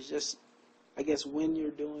 But it's just, I guess when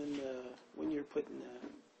you're doing when you're putting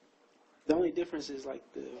the only difference is like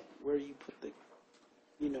where you put the,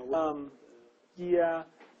 you know. Yeah,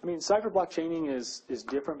 I mean cipher block chaining is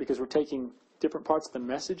different because we're taking different parts of the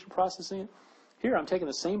message and processing it. Here I'm taking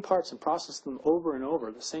the same parts and processing them over and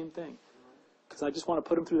over, the same thing, because I just want to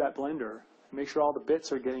put them through that blender and make sure all the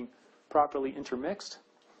bits are getting properly intermixed.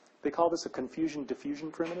 They call this a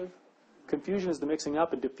confusion-diffusion primitive. Confusion is the mixing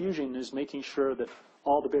up, and diffusion is making sure that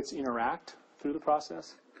all the bits interact through the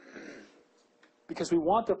process. Because we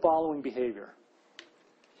want the following behavior.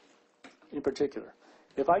 In particular,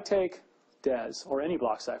 if I take DES, or any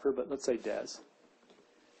block cipher, but let's say DES,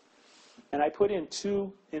 and I put in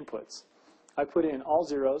 2 inputs. I put in all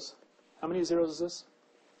zeros. How many zeros is this?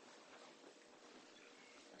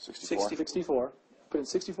 64. 64. Put in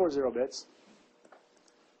 64 0 bits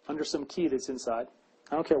under some key that's inside.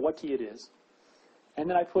 I don't care what key it is. And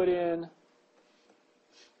then I put in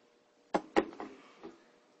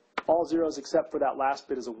all zeros except for that last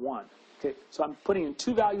bit is a 1. Okay, so I'm putting in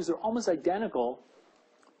 2 values that are almost identical.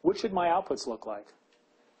 What should my outputs look like?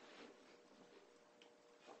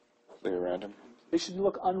 They're random. They should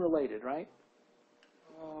look unrelated, right?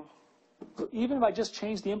 So even if I just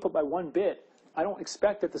change the input by 1 bit, I don't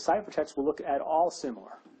expect that the ciphertext will look at all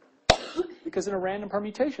similar. Because in a random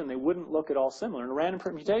permutation, they wouldn't look at all similar. In a random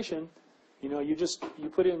permutation, you know, you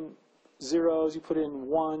put in zeros, you put in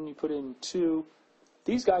 1, you put in 2.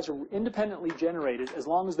 These guys are independently generated as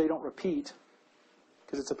long as they don't repeat,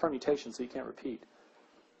 because it's a permutation, so you can't repeat.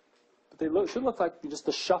 But they should look like just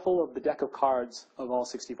the shuffle of the deck of cards of all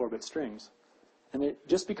 64-bit strings. And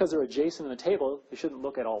just because they're adjacent in a table, they shouldn't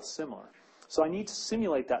look at all similar. So I need to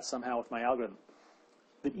simulate that somehow with my algorithm.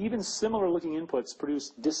 That even similar-looking inputs produce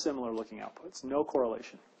dissimilar-looking outputs. No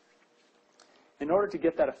correlation. In order to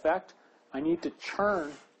get that effect, I need to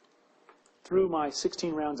churn through my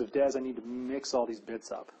 16 rounds of DES. I need to mix all these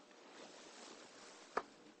bits up.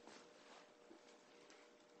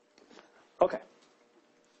 Okay.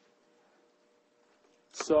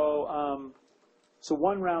 So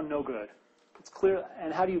 1 round, no good. It's clear.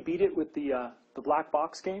 And how do you beat it with the black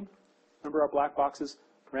box game? Remember our black boxes?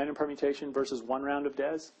 Random permutation versus 1 round of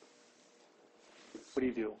DES?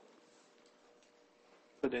 What do?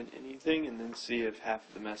 Put in anything and then see if half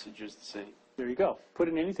of the message is the same. There you go. Put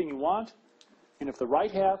in anything you want, and if the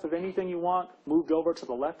right half of anything you want moved over to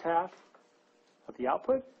the left half of the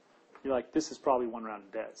output, you're like, this is probably 1 round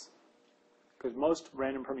of DES. Because most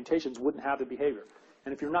random permutations wouldn't have the behavior.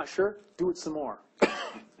 And if you're not sure, do it some more.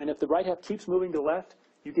 And if the right half keeps moving to the left,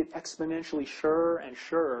 you get exponentially surer and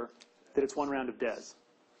surer that it's 1 round of DES.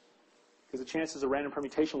 Because the chances a random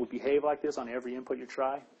permutation would behave like this on every input you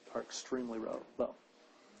try are extremely low.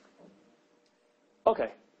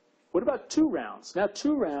 Okay, what about 2 rounds? Now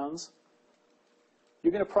 2 rounds,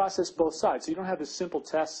 you're going to process both sides. So you don't have this simple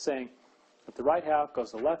test saying, if the right half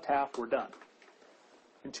goes to the left half, we're done.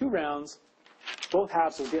 In 2 rounds, both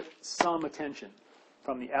halves will get some attention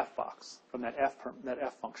from the F box, from that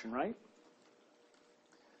F function, right?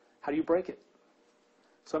 How do you break it?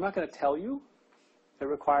 So I'm not going to tell you. It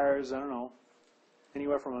requires, I don't know,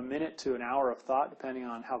 anywhere from a minute to an hour of thought, depending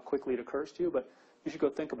on how quickly it occurs to you. But you should go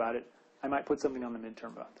think about it. I might put something on the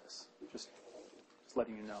midterm about this. Just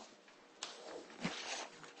letting you know.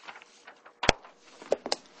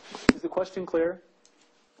 Is the question clear?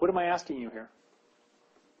 What am I asking you here?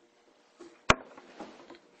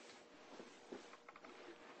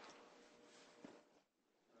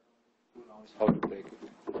 How to break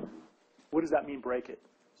it. What does that mean, break it?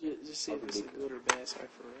 Just see if it's a good or bad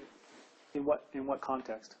cipher, right? In what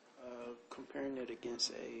context? comparing it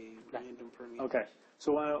against a random permutation. Okay.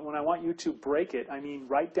 So when I want you to break it, I mean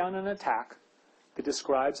write down an attack that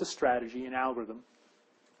describes a strategy, an algorithm,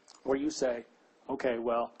 where you say, okay,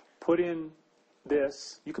 well, put in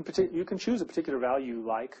this. You can choose a particular value you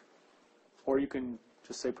like, or you can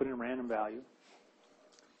just say put in a random value.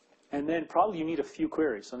 And then probably you need a few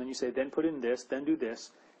queries. So then you say, then put in this, then do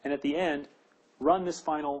this. And at the end, run this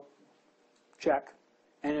final check.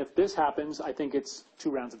 And if this happens, I think it's 2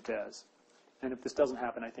 rounds of DES. And if this doesn't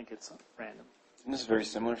happen, I think it's random. Isn't this very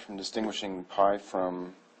similar from distinguishing pi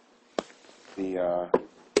from the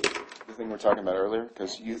thing we were talking about earlier?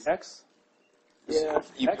 Because X? Yeah.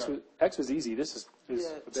 X was easy. This is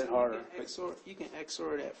a bit harder. You can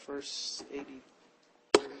XOR that first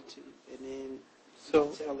 8032, and then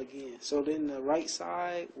tell again. So then the right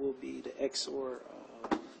side will be the XOR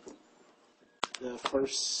the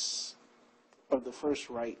first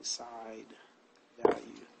right side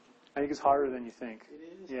value. I think it's harder than you think.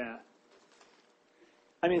 It is? Yeah.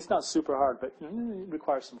 I mean, it's not super hard, but it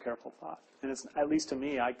requires some careful thought. And it's, at least to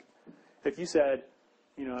me, if you said,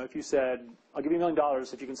 I'll give you $1 million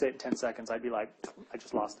if you can say it in 10 seconds, I'd be like, I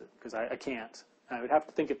just lost it, because I can't. I would have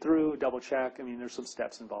to think it through, double check. I mean, there's some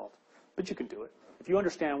steps involved. But you can do it. If you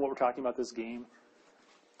understand what we're talking about this game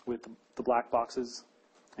with the black boxes,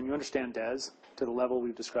 and you understand DES to the level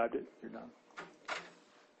we've described it, you're done.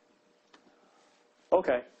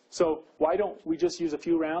 Okay, so why don't we just use a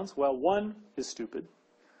few rounds? Well, 1 is stupid.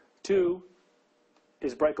 2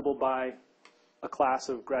 is breakable by a class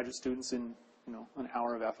of graduate students in an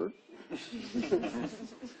hour of effort.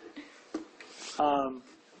 And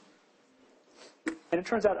it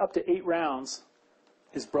turns out up to 8 rounds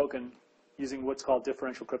is broken using what's called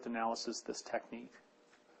differential cryptanalysis, this technique.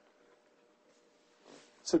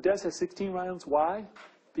 So DES has 16 rounds. Why?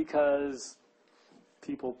 Because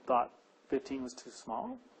people thought 15 was too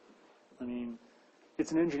small. I mean,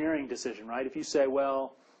 it's an engineering decision, right? If you say,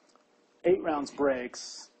 well, 8 rounds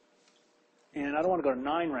breaks, and I don't want to go to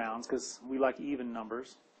 9 rounds because we like even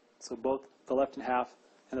numbers. So both the left half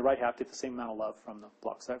and the right half get the same amount of love from the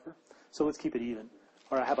block cipher. So let's keep it even.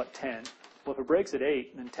 All right, how about 10? Well, if it breaks at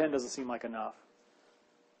 8, then 10 doesn't seem like enough.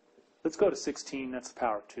 Let's go to 16. That's the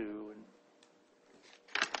power of 2. And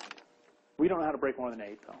we don't know how to break more than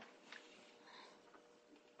 8, though.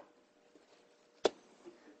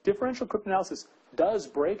 Differential cryptanalysis does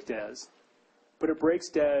break DES, but it breaks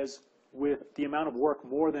DES with the amount of work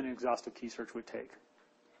more than an exhaustive key search would take.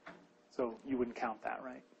 So you wouldn't count that,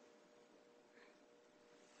 right?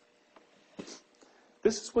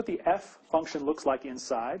 This is what the F function looks like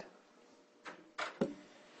inside.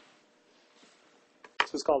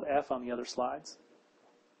 This was called F on the other slides.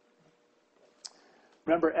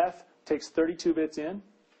 Remember, F takes 32 bits in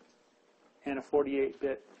and a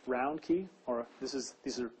 48-bit round key, or these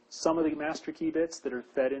are some of the master key bits that are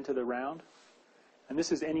fed into the round. And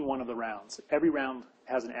this is any one of the rounds. Every round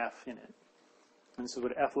has an F in it. And this is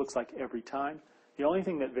what F looks like every time. The only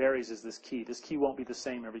thing that varies is this key. This key won't be the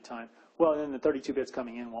same every time. Well, then the 32 bits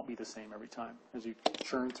coming in won't be the same every time as you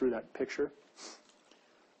churn through that picture.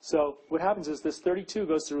 So what happens is this 32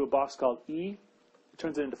 goes through a box called E. It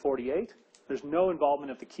turns it into 48. There's no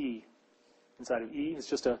involvement of the key inside of E.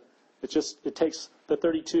 It takes the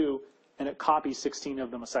 32 and it copies 16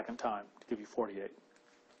 of them a second time to give you 48.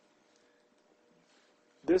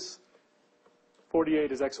 This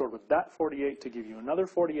 48 is XORed with that 48 to give you another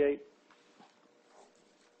 48.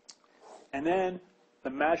 And then the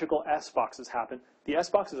magical S boxes happen. The S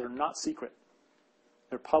boxes are not secret.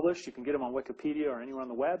 They're published. You can get them on Wikipedia or anywhere on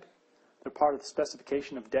the web. They're part of the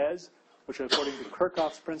specification of DES, which according to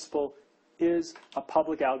Kirchhoff's principle is a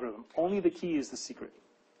public algorithm. Only the key is the secret.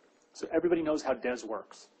 So everybody knows how DES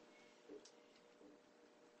works.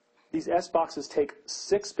 These S boxes take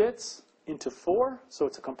 6 bits into 4, so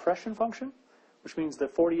it's a compression function, which means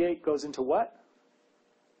that 48 goes into what?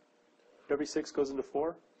 Every 6 goes into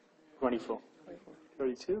 4? 24.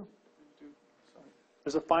 32.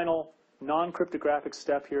 There's a final non-cryptographic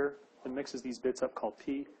step here that mixes these bits up called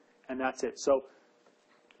P, and that's it. So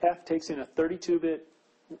F takes in a 32-bit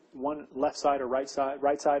one left side or right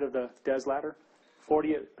side of the DES ladder,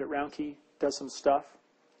 48-bit round key, does some stuff,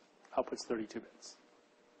 outputs 32 bits.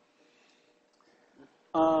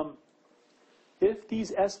 If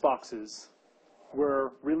these S boxes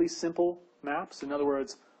were really simple maps, in other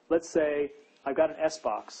words, let's say I've got an S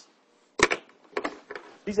box.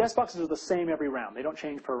 These S boxes are the same every round. They don't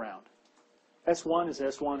change per round. S1 is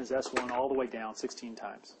S1 is S1 all the way down 16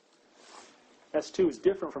 times. S2 is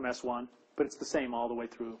different from S1, but it's the same all the way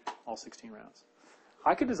through all 16 rounds.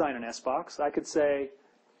 I could design an S box. I could say,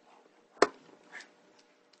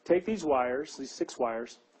 take these wires, these 6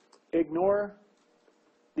 wires, ignore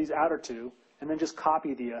these outer two, and then just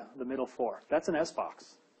copy the middle 4. That's an S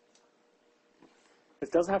box.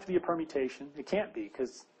 It doesn't have to be a permutation. It can't be,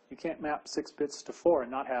 because you can't map 6 bits to 4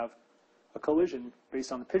 and not have a collision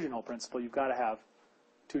based on the pigeonhole principle. You've got to have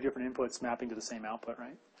 2 different inputs mapping to the same output,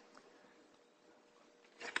 right?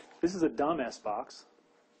 This is a dumb S box.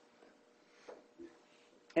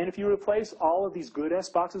 And if you replace all of these good S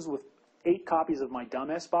boxes with 8 copies of my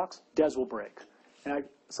dumb S box, DES will break. And I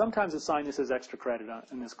sometimes assign this as extra credit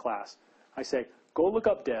in this class. I say, go look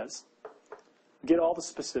up DES, get all the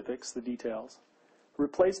specifics, the details,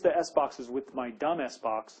 replace the S boxes with my dumb S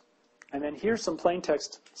box, and then here's some plain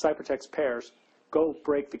text, ciphertext pairs, go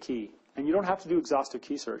break the key. And you don't have to do exhaustive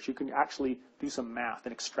key search. You can actually do some math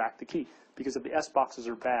and extract the key. Because if the S boxes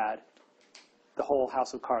are bad, the whole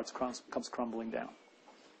house of cards comes crumbling down.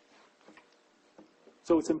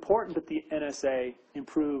 So it's important that the NSA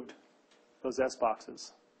improved those S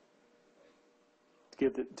boxes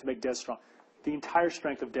to make DES strong. The entire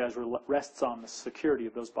strength of DES rests on the security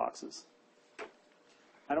of those boxes.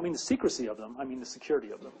 I don't mean the secrecy of them, I mean the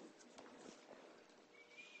security of them.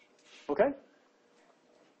 Okay?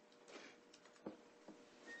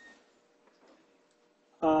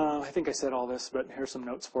 I think I said all this, but here's some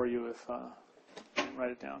notes for you if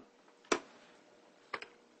write it down.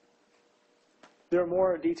 There are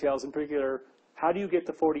more details, in particular, how do you get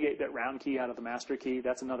the 48-bit round key out of the master key?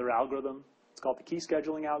 That's another algorithm. It's called the key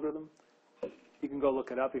scheduling algorithm. You can go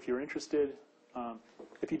look it up if you're interested.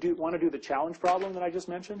 If you want to do the challenge problem that I just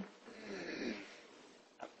mentioned,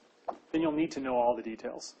 then you'll need to know all the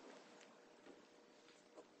details.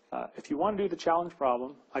 If you want to do the challenge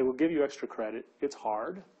problem, I will give you extra credit. It's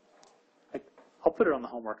hard. I'll put it on the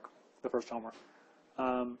homework, the first homework.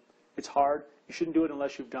 It's hard. You shouldn't do it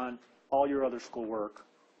unless you've done all your other schoolwork,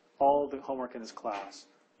 all the homework in this class.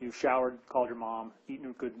 You've showered, called your mom, eaten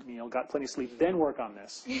a good meal, got plenty of sleep, then work on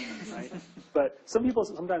this. Right? But some people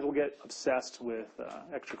sometimes will get obsessed with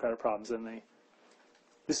extra credit problems, and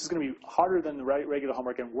this is going to be harder than the regular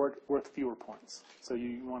homework and worth fewer points. So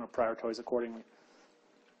you want to prioritize accordingly.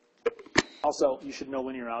 Also, you should know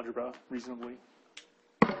linear algebra reasonably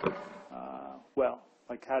well,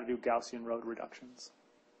 like how to do Gaussian road reductions.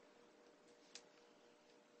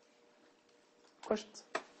 Questions?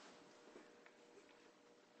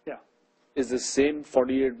 Yeah. Is the same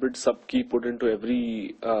 48-bit subkey put into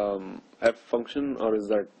every F function, or is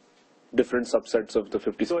that different subsets of the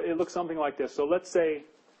 50? So it looks something like this. So let's say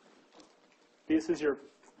this is your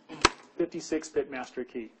 56-bit master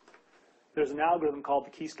key. There's an algorithm called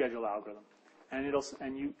the key schedule algorithm, and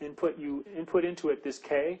you input into it this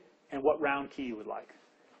K and what round key you would like.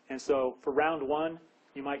 And so for round 1,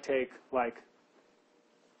 you might take like,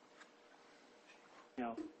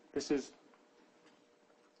 this is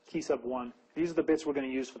key sub 1. These are the bits we're going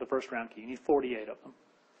to use for the first round key. You need 48 of them.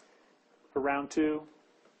 For round 2,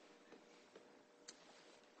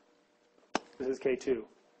 this is K2,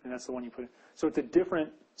 and that's the one you put in. So it's a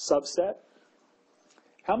different subset.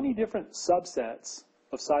 How many different subsets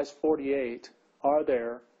of size 48 are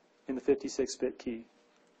there in the 56-bit key?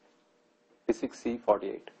 56C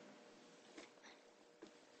 48.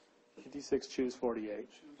 56 choose 48.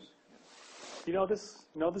 You know this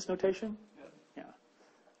notation? Yeah.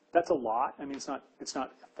 That's a lot. I mean, it's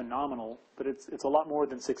not phenomenal, but it's a lot more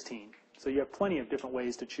than 16. So you have plenty of different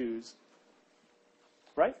ways to choose.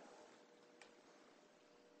 Right?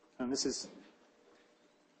 And this is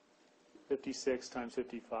 56 times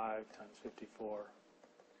 55 times 54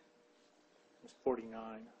 is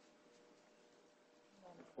 49.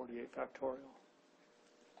 48 factorial.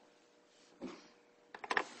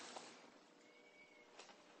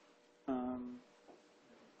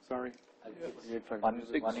 Sorry.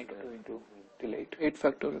 182 into till 8. 8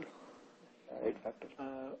 factorial. 8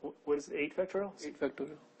 factorial. What is it, 8 factorial? 8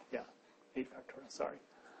 factorial. Yeah, 8 factorial, sorry.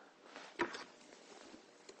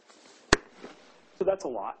 So that's a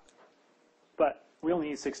lot, but we only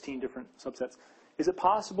need 16 different subsets. Is it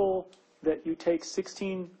possible that you take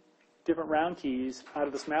 16 different round keys out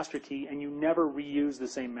of this master key and you never reuse the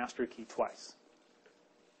same master key twice?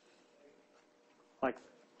 Like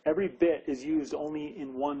every bit is used only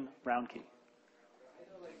in one round key.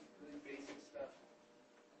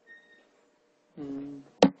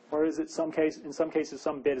 Or is it in some cases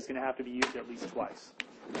some bit is going to have to be used at least twice?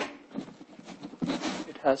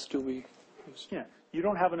 It has to be used. Yeah, you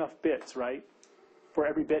don't have enough bits, right, for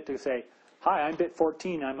every bit to say, hi, I'm bit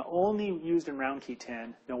 14, I'm only used in round key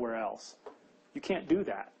 10, nowhere else. You can't do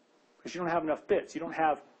that because you don't have enough bits. You don't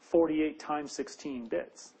have 48 times 16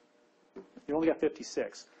 bits. You only got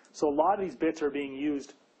 56. So a lot of these bits are being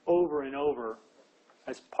used over and over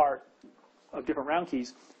as part of different round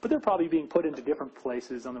keys, but they're probably being put into different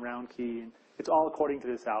places on the round key, and it's all according to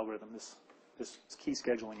this algorithm, this key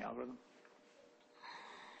scheduling algorithm.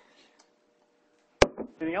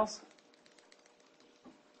 Anything else?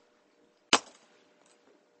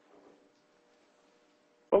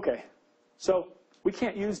 Okay, so we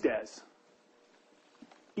can't use DES.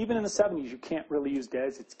 Even in the 70s, you can't really use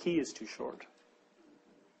DES. Its key is too short.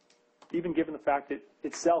 Even given the fact that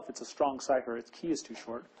itself it's a strong cipher, its key is too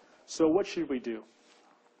short. So what should we do?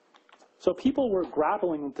 So people were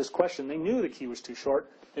grappling with this question. They knew the key was too short.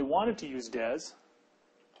 They wanted to use DES,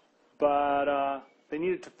 but they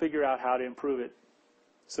needed to figure out how to improve it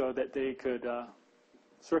so that they could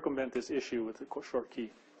circumvent this issue with the short key.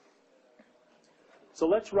 So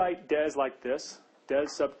let's write DES like this.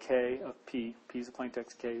 DES sub k of p. P is the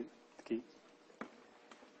plaintext, k the key.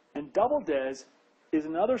 And double DES is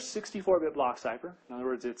another 64-bit block cipher. In other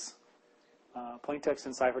words, its plaintext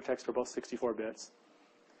and ciphertext are both 64 bits.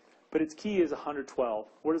 But its key is 112.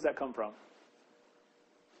 Where does that come from?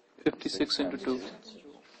 56 into 2.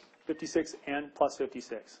 56 and plus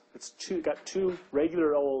 56. It's got two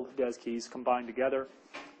regular old DES keys combined together.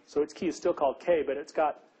 So its key is still called K, but it's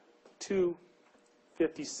got two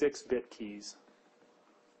 56-bit keys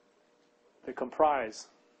that comprise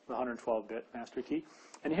the 112-bit master key.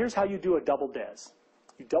 And here's how you do a double DES.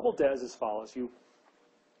 You double DES as follows. You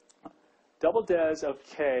double DES of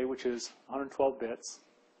K, which is 112 bits,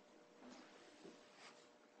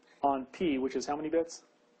 on P, which is how many bits?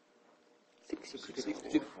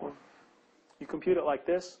 64. You compute it like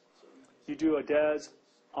this. You do a DES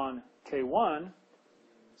on K1,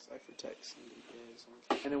 Ciphertext.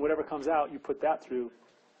 and then whatever comes out, you put that through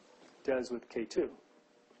DES with K2.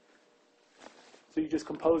 So you just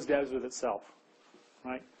compose DES with itself,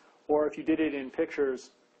 right? Or if you did it in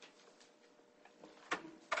pictures,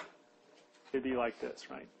 it'd be like this,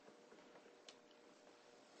 right?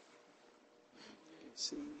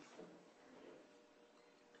 See.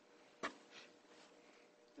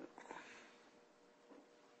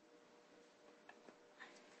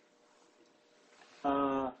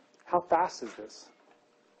 How fast is this?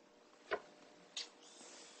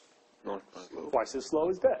 Not Twice as slow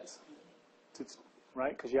as DES. It's,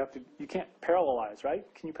 right? Because you can't parallelize, right?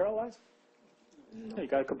 Can you parallelize? No, you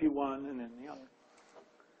got to compute one and then the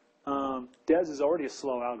other. DES is already a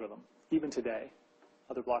slow algorithm, even today.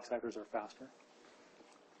 Other block ciphers are faster.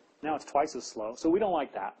 Now it's twice as slow, so we don't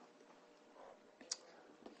like that.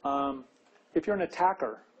 If you're an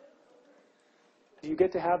attacker, do you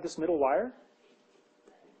get to have this middle wire?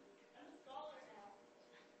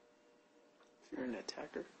 If you're an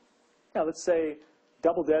attacker. Yeah, let's say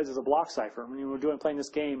double DES is a block cipher. When you were playing this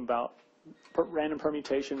game about random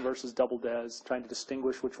permutation versus double DES, trying to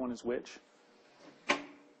distinguish which one is which.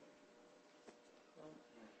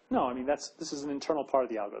 No, I mean, this is an internal part of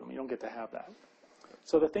the algorithm. You don't get to have that.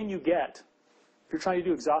 So the thing you get, if you're trying to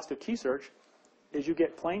do exhaustive key search, is you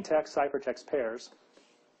get plain text, ciphertext pairs.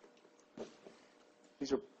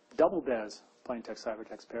 These are double DES plain text,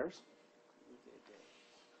 ciphertext pairs.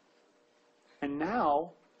 And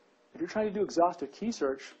now, if you're trying to do exhaustive key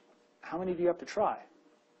search, how many do you have to try?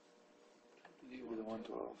 2 to the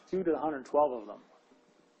 112. 2 to the 112 of them.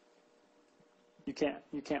 You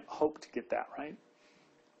can't hope to get that, right?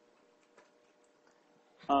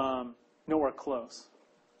 Nowhere close.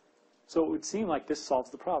 So it would seem like this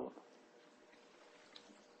solves the problem.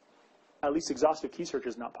 At least exhaustive key search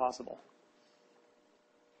is not possible.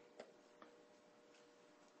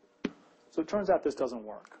 So it turns out this doesn't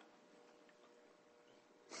work.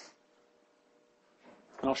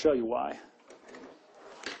 And I'll show you why.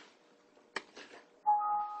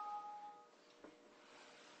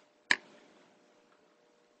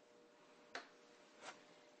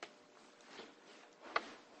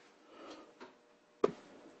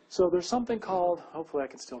 So there's something called, hopefully I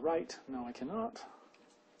can still write. No, I cannot.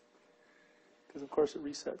 Because of course it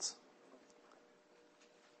resets.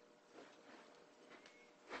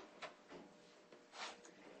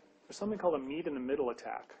 There's something called a meet in the middle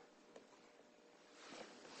attack.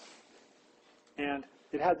 And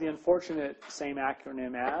it had the unfortunate same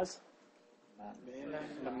acronym as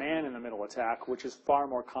the man in the middle attack, which is far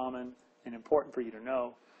more common and important for you to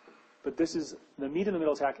know. But this is the meet in the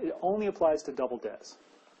middle attack. It only applies to double DES.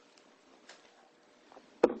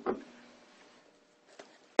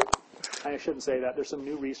 I shouldn't say that. There's some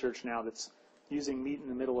new research now that's using meet in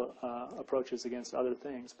the middle approaches against other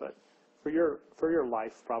things. But for your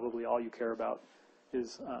life, probably all you care about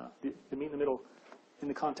is the meet in the middle in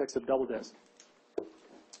the context of double DES.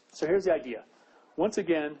 So here's the idea. Once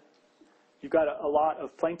again, you've got a lot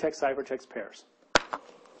of plain text, ciphertext pairs.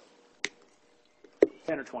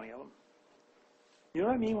 10 or 20 of them. You know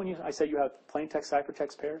what I mean when I say you have plain text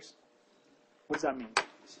ciphertext pairs? What does that mean?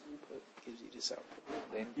 This input gives you this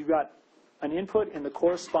output. You've got an input in the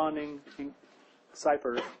corresponding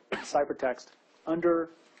ciphertext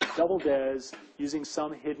under double des using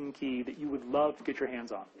some hidden key that you would love to get your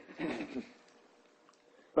hands on.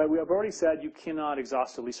 But we have already said you cannot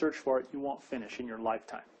exhaustively search for it. You won't finish in your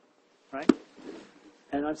lifetime, right?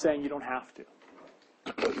 And I'm saying you don't have to.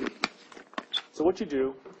 So what you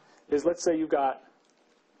do is, let's say you've got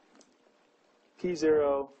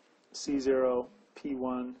P0, C0,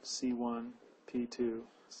 P1, C1, P2,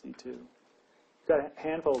 C2. You've got a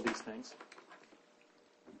handful of these things.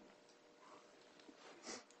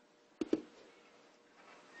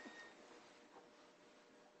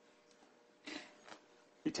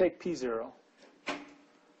 You take P0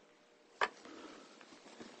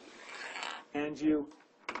 and you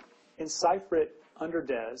encipher it under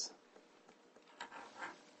des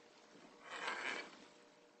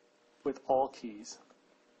with all keys.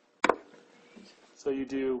 So you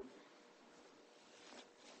do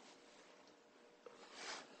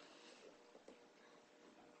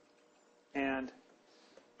and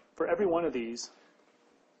for every one of these,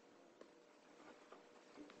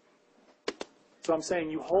 so I'm saying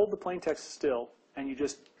you hold the plain text still and you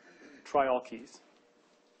just try all keys.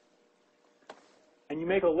 And you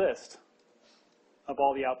make a list of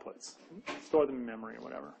all the outputs. Store them in memory or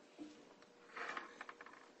whatever.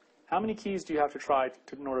 How many keys do you have to try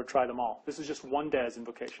in order to try them all? This is just one des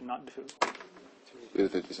invocation, not two. 2 to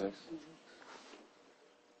 56.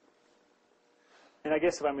 And I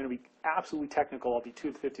guess if I'm going to be absolutely technical, I'll be 2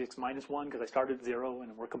 to the 56 minus 1 because I started at 0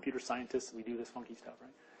 and we're computer scientists. We do this funky stuff,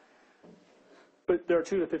 right? But there are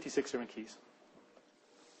 2 to 56 different keys.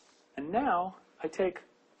 And now I take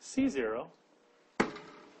C0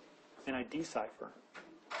 and I decipher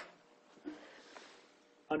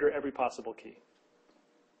under every possible key.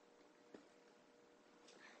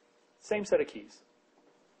 Same set of keys.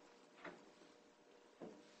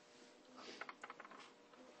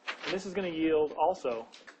 And this is going to yield also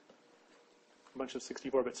a bunch of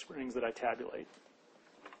 64-bit strings that I tabulate.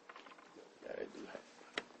 That I do have.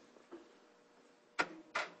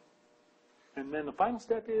 And then the final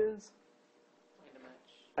step is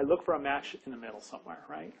I look for a match in the middle somewhere,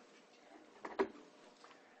 right?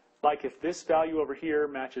 Like if this value over here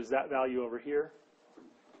matches that value over here.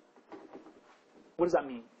 What does that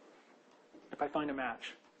mean? If I find a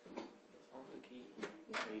match.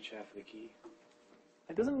 Each half of the key.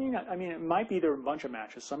 It doesn't mean that, I mean, it might be there are a bunch of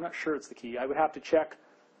matches, so I'm not sure it's the key. I would have to check,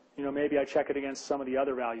 maybe I check it against some of the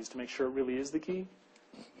other values to make sure it really is the key.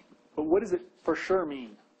 But what does it for sure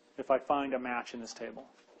mean if I find a match in this table?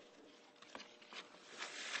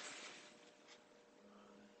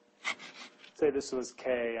 Say this was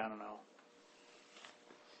K, I don't know,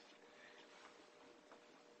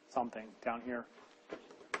 something down here.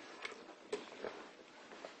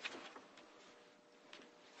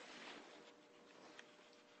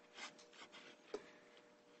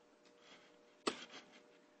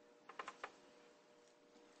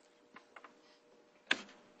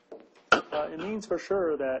 It means for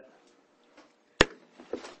sure that,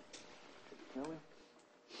 really?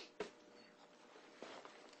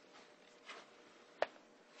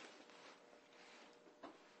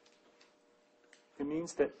 It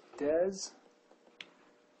means that des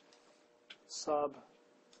sub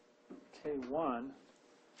K1,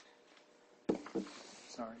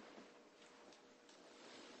 sorry,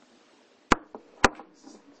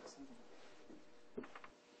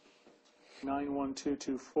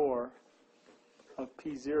 (91224) of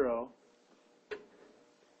P0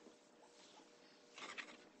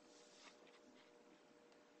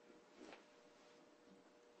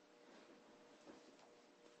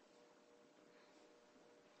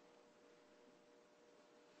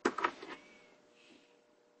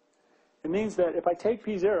 it means that if I take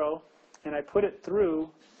P0 and I put it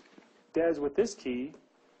through des with this key,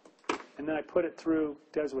 and then I put it through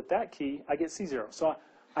des with that key, I get C0. So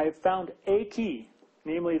I have found a key,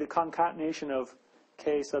 namely the concatenation of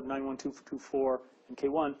K sub 91224 and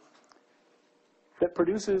K1, that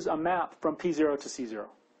produces a map from P0 to C0.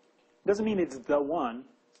 It doesn't mean it's the one,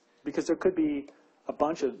 because there could be a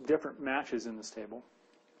bunch of different matches in this table.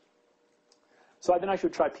 So then I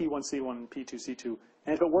should try P1, C1, and P2, C2.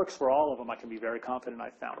 And if it works for all of them, I can be very confident I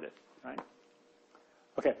found it, right?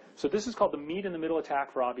 Okay, so this is called the meet in the middle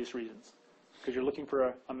attack for obvious reasons, because you're looking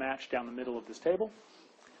for a match down the middle of this table.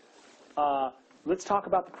 Let's talk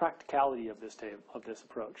about the practicality of this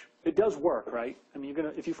approach. It does work, right? I mean,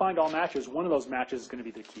 if you find all matches, one of those matches is going to be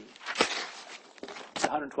the key. It's a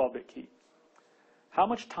 112-bit key. How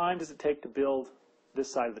much time does it take to build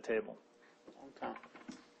this side of the table? Okay.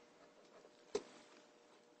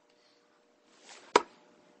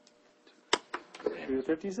 Two to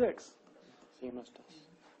 56. Same as this.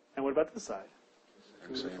 And what about this side?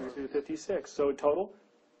 2 to 56. So in total,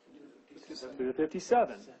 2 to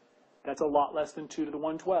 57. That's a lot less than 2 to the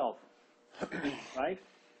 112, right?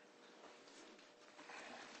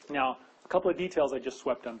 Now, a couple of details I just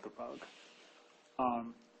swept under the rug.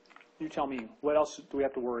 You tell me, what else do we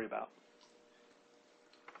have to worry about?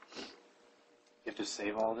 You have to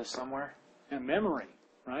save all this somewhere? And memory,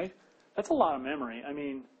 right? That's a lot of memory. I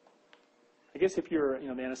mean, I guess if you're, the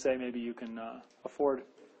NSA, maybe you can afford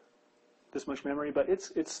this much memory, but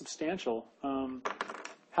it's substantial.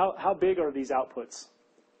 How big are these outputs?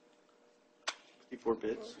 64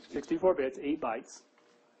 bits. 64 bits, 8 bytes.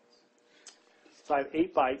 So I have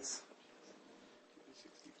 8 bytes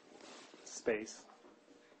space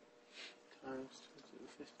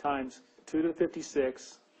times 2 to the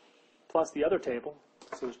 56 plus the other table.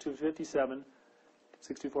 So there's 2 to 57,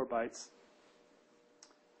 64 bytes.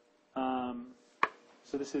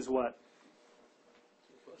 So this is what?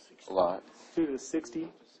 A lot. 2 to the 60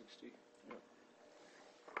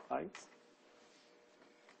 bytes.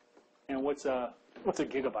 And what's a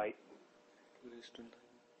gigabyte?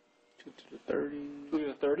 2 to the 30. 2 to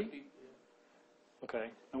the 30? Okay.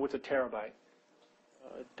 And what's a terabyte?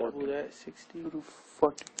 Double that, 60. 2 to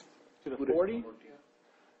 40. To the 40?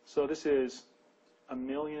 So this is 1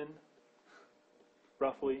 million,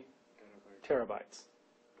 roughly, terabytes.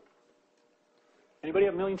 Anybody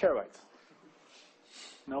have 1 million terabytes?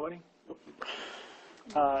 Nobody?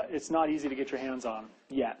 It's not easy to get your hands on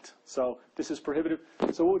yet. So this is prohibitive.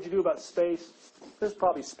 So what would you do about space? There's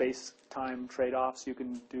probably space-time trade-offs you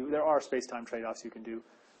can do. There are space-time trade-offs you can do,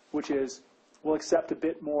 which is we'll accept a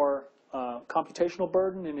bit more computational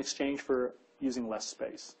burden in exchange for using less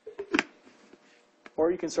space.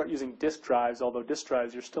 Or you can start using disk drives, although disk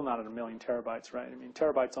drives, you're still not at 1 million terabytes, right? I mean,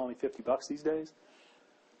 terabytes only $50 these days.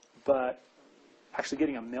 But actually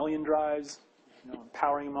getting 1 million drives, and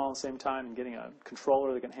powering them all at the same time and getting a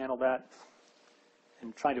controller that can handle that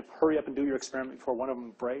and trying to hurry up and do your experiment before one of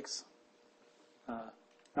them breaks,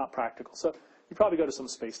 not practical. So you probably go to some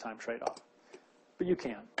space-time trade-off. But you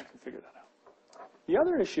can figure that out. The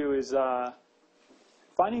other issue is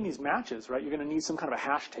finding these matches, right? You're going to need some kind of a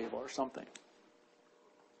hash table or something.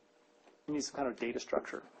 You need some kind of data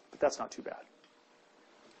structure, but that's not too bad.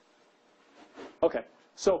 Okay,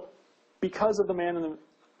 so because of the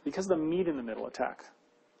meet in the middle attack,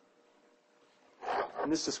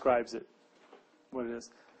 and this describes it, what it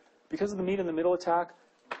is. Because of the meet in the middle attack,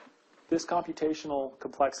 this computational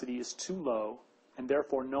complexity is too low, and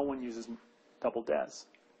therefore no one uses double DES.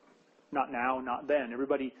 Not now, not then.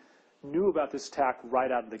 Everybody knew about this attack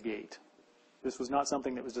right out of the gate. This was not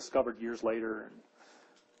something that was discovered years later.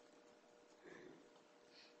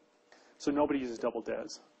 So nobody uses double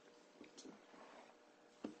DES.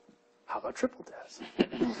 How about triple DES?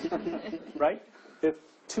 Right? If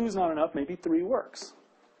 2 is not enough, maybe 3 works.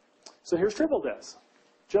 So here's triple DES,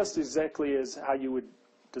 just exactly as how you would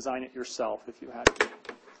design it yourself if you had to.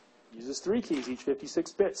 Uses 3 keys, each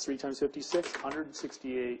 56 bits, 3 times 56,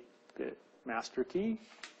 168-bit master key,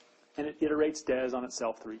 and it iterates DES on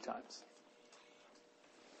itself 3 times.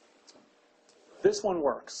 This one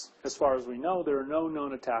works. As far as we know, there are no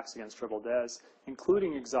known attacks against triple DES,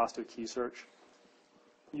 including exhaustive key search.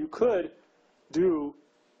 You could do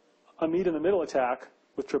a meet in the middle attack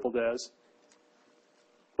with triple DES,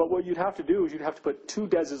 but what you'd have to do is you'd have to put 2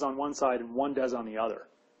 DESs on one side and 1 DES on the other,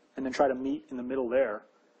 and then try to meet in the middle there.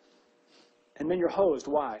 And then you're hosed.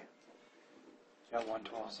 Why? Yeah,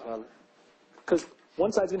 112. Because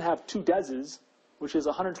one side's going to have 2 DESs, which is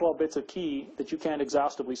 112 bits of key that you can't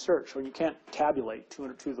exhaustively search, or you can't tabulate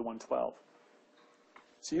 202 to the 112.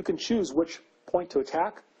 So you can choose which point to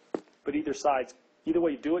attack, but either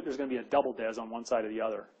way you do it, there's going to be a double DES on one side or the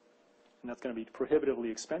other. And that's going to be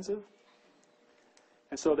prohibitively expensive.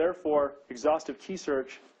 And so therefore, exhaustive key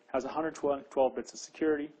search has 112 bits of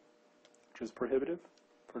security, which is prohibitive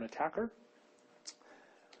for an attacker.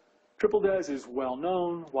 Triple DES is well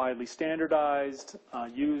known, widely standardized,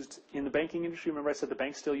 used in the banking industry. Remember I said the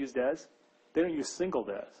banks still use DES? They don't use single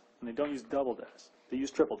DES, and they don't use double DES. They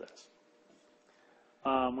use triple DES.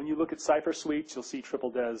 When you look at cipher suites, you'll see triple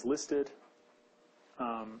DES listed.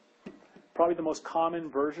 Probably the most common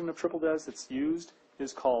version of triple DES that's used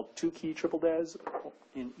is called 2-key triple DES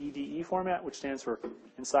in EDE format, which stands for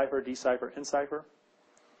encipher, decipher, encipher.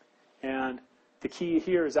 And the key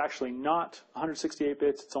here is actually not 168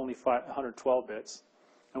 bits, it's only 112 bits.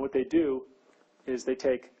 And what they do is they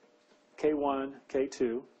take K1,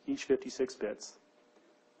 K2, each 56 bits.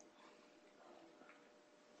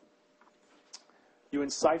 You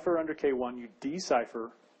encipher under K1, you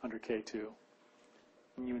decipher under K2,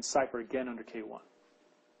 and you encipher again under K1.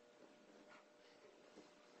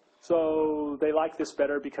 So they like this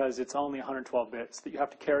better because it's only 112 bits that you have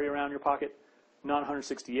to carry around in your pocket, not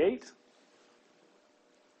 168.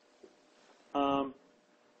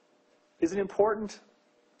 Is it important?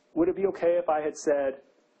 Would it be okay if I had said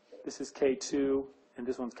this is K2 and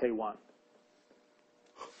this one's K1?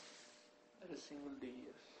 That's a single D,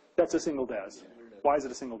 yes. That's a single DES. Why is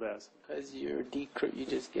it a single DES? Because you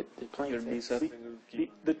just get the plain Your text.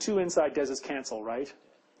 The two inside DESes cancel, right?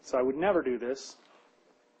 So I would never do this.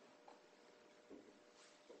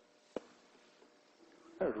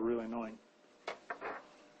 That was really annoying.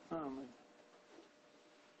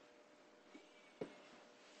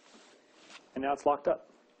 And now it's locked up.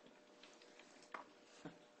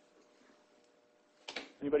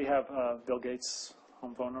 Anybody have Bill Gates'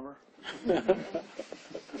 home phone number?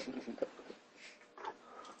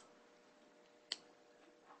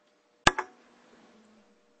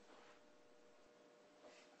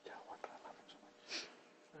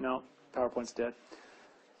 No, PowerPoint's dead.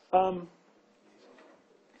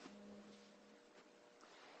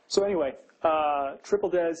 So anyway, triple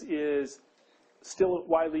DES is still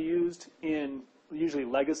widely used in usually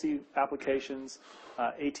legacy applications,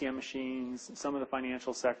 ATM machines, some of the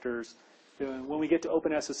financial sectors. When we get to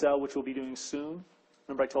OpenSSL, which we'll be doing soon,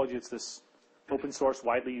 remember I told you it's this open source,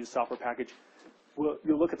 widely used software package. You'll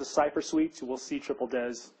look at the Cypher suite, we'll see triple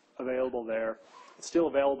DES available there. It's still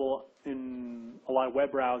available in a lot of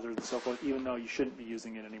web browsers and so forth, even though you shouldn't be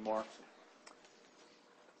using it anymore.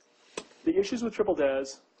 The issues with triple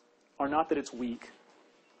DES are not that it's weak.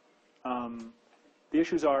 The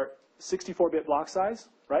issues are 64-bit block size,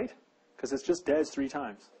 right? Because it's just DES 3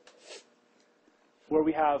 times. Where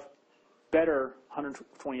we have better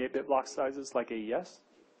 128-bit block sizes like AES.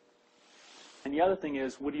 And the other thing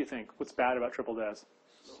is, what do you think? What's bad about triple DES?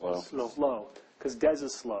 Slow. Slow. Because DES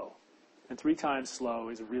is slow. And 3 times slow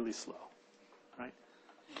is really slow, right?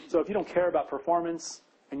 So if you don't care about performance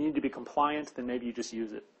and you need to be compliant, then maybe you just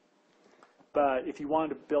use it. But if you wanted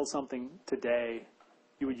to build something today,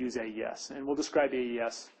 you would use AES. And we'll describe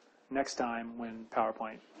AES next time when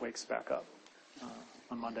PowerPoint wakes back up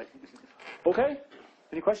on Monday. Okay?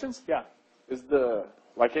 Any questions? Yeah.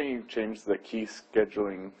 Why can't you change the key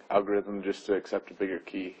scheduling algorithm just to accept a bigger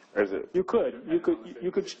key? Or is it? You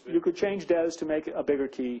could change DES to make a bigger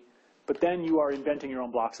key, but then you are inventing your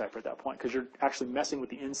own block cipher at that point because you're actually messing with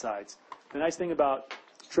the insides. The nice thing about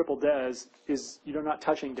triple DES is you're not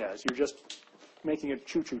touching DES. You're just making a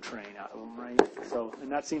choo-choo train out of them, right? So,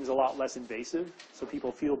 and that seems a lot less invasive, so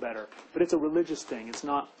people feel better. But it's a religious thing. It's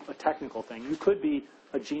not a technical thing. You could be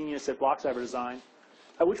a genius at block cipher design,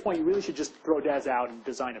 at which point you really should just throw DES out and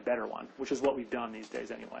design a better one, which is what we've done these days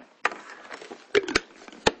anyway.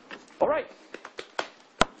 All right.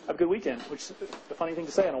 Have a good weekend, which is a funny thing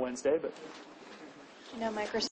to say on a Wednesday, but... Microsoft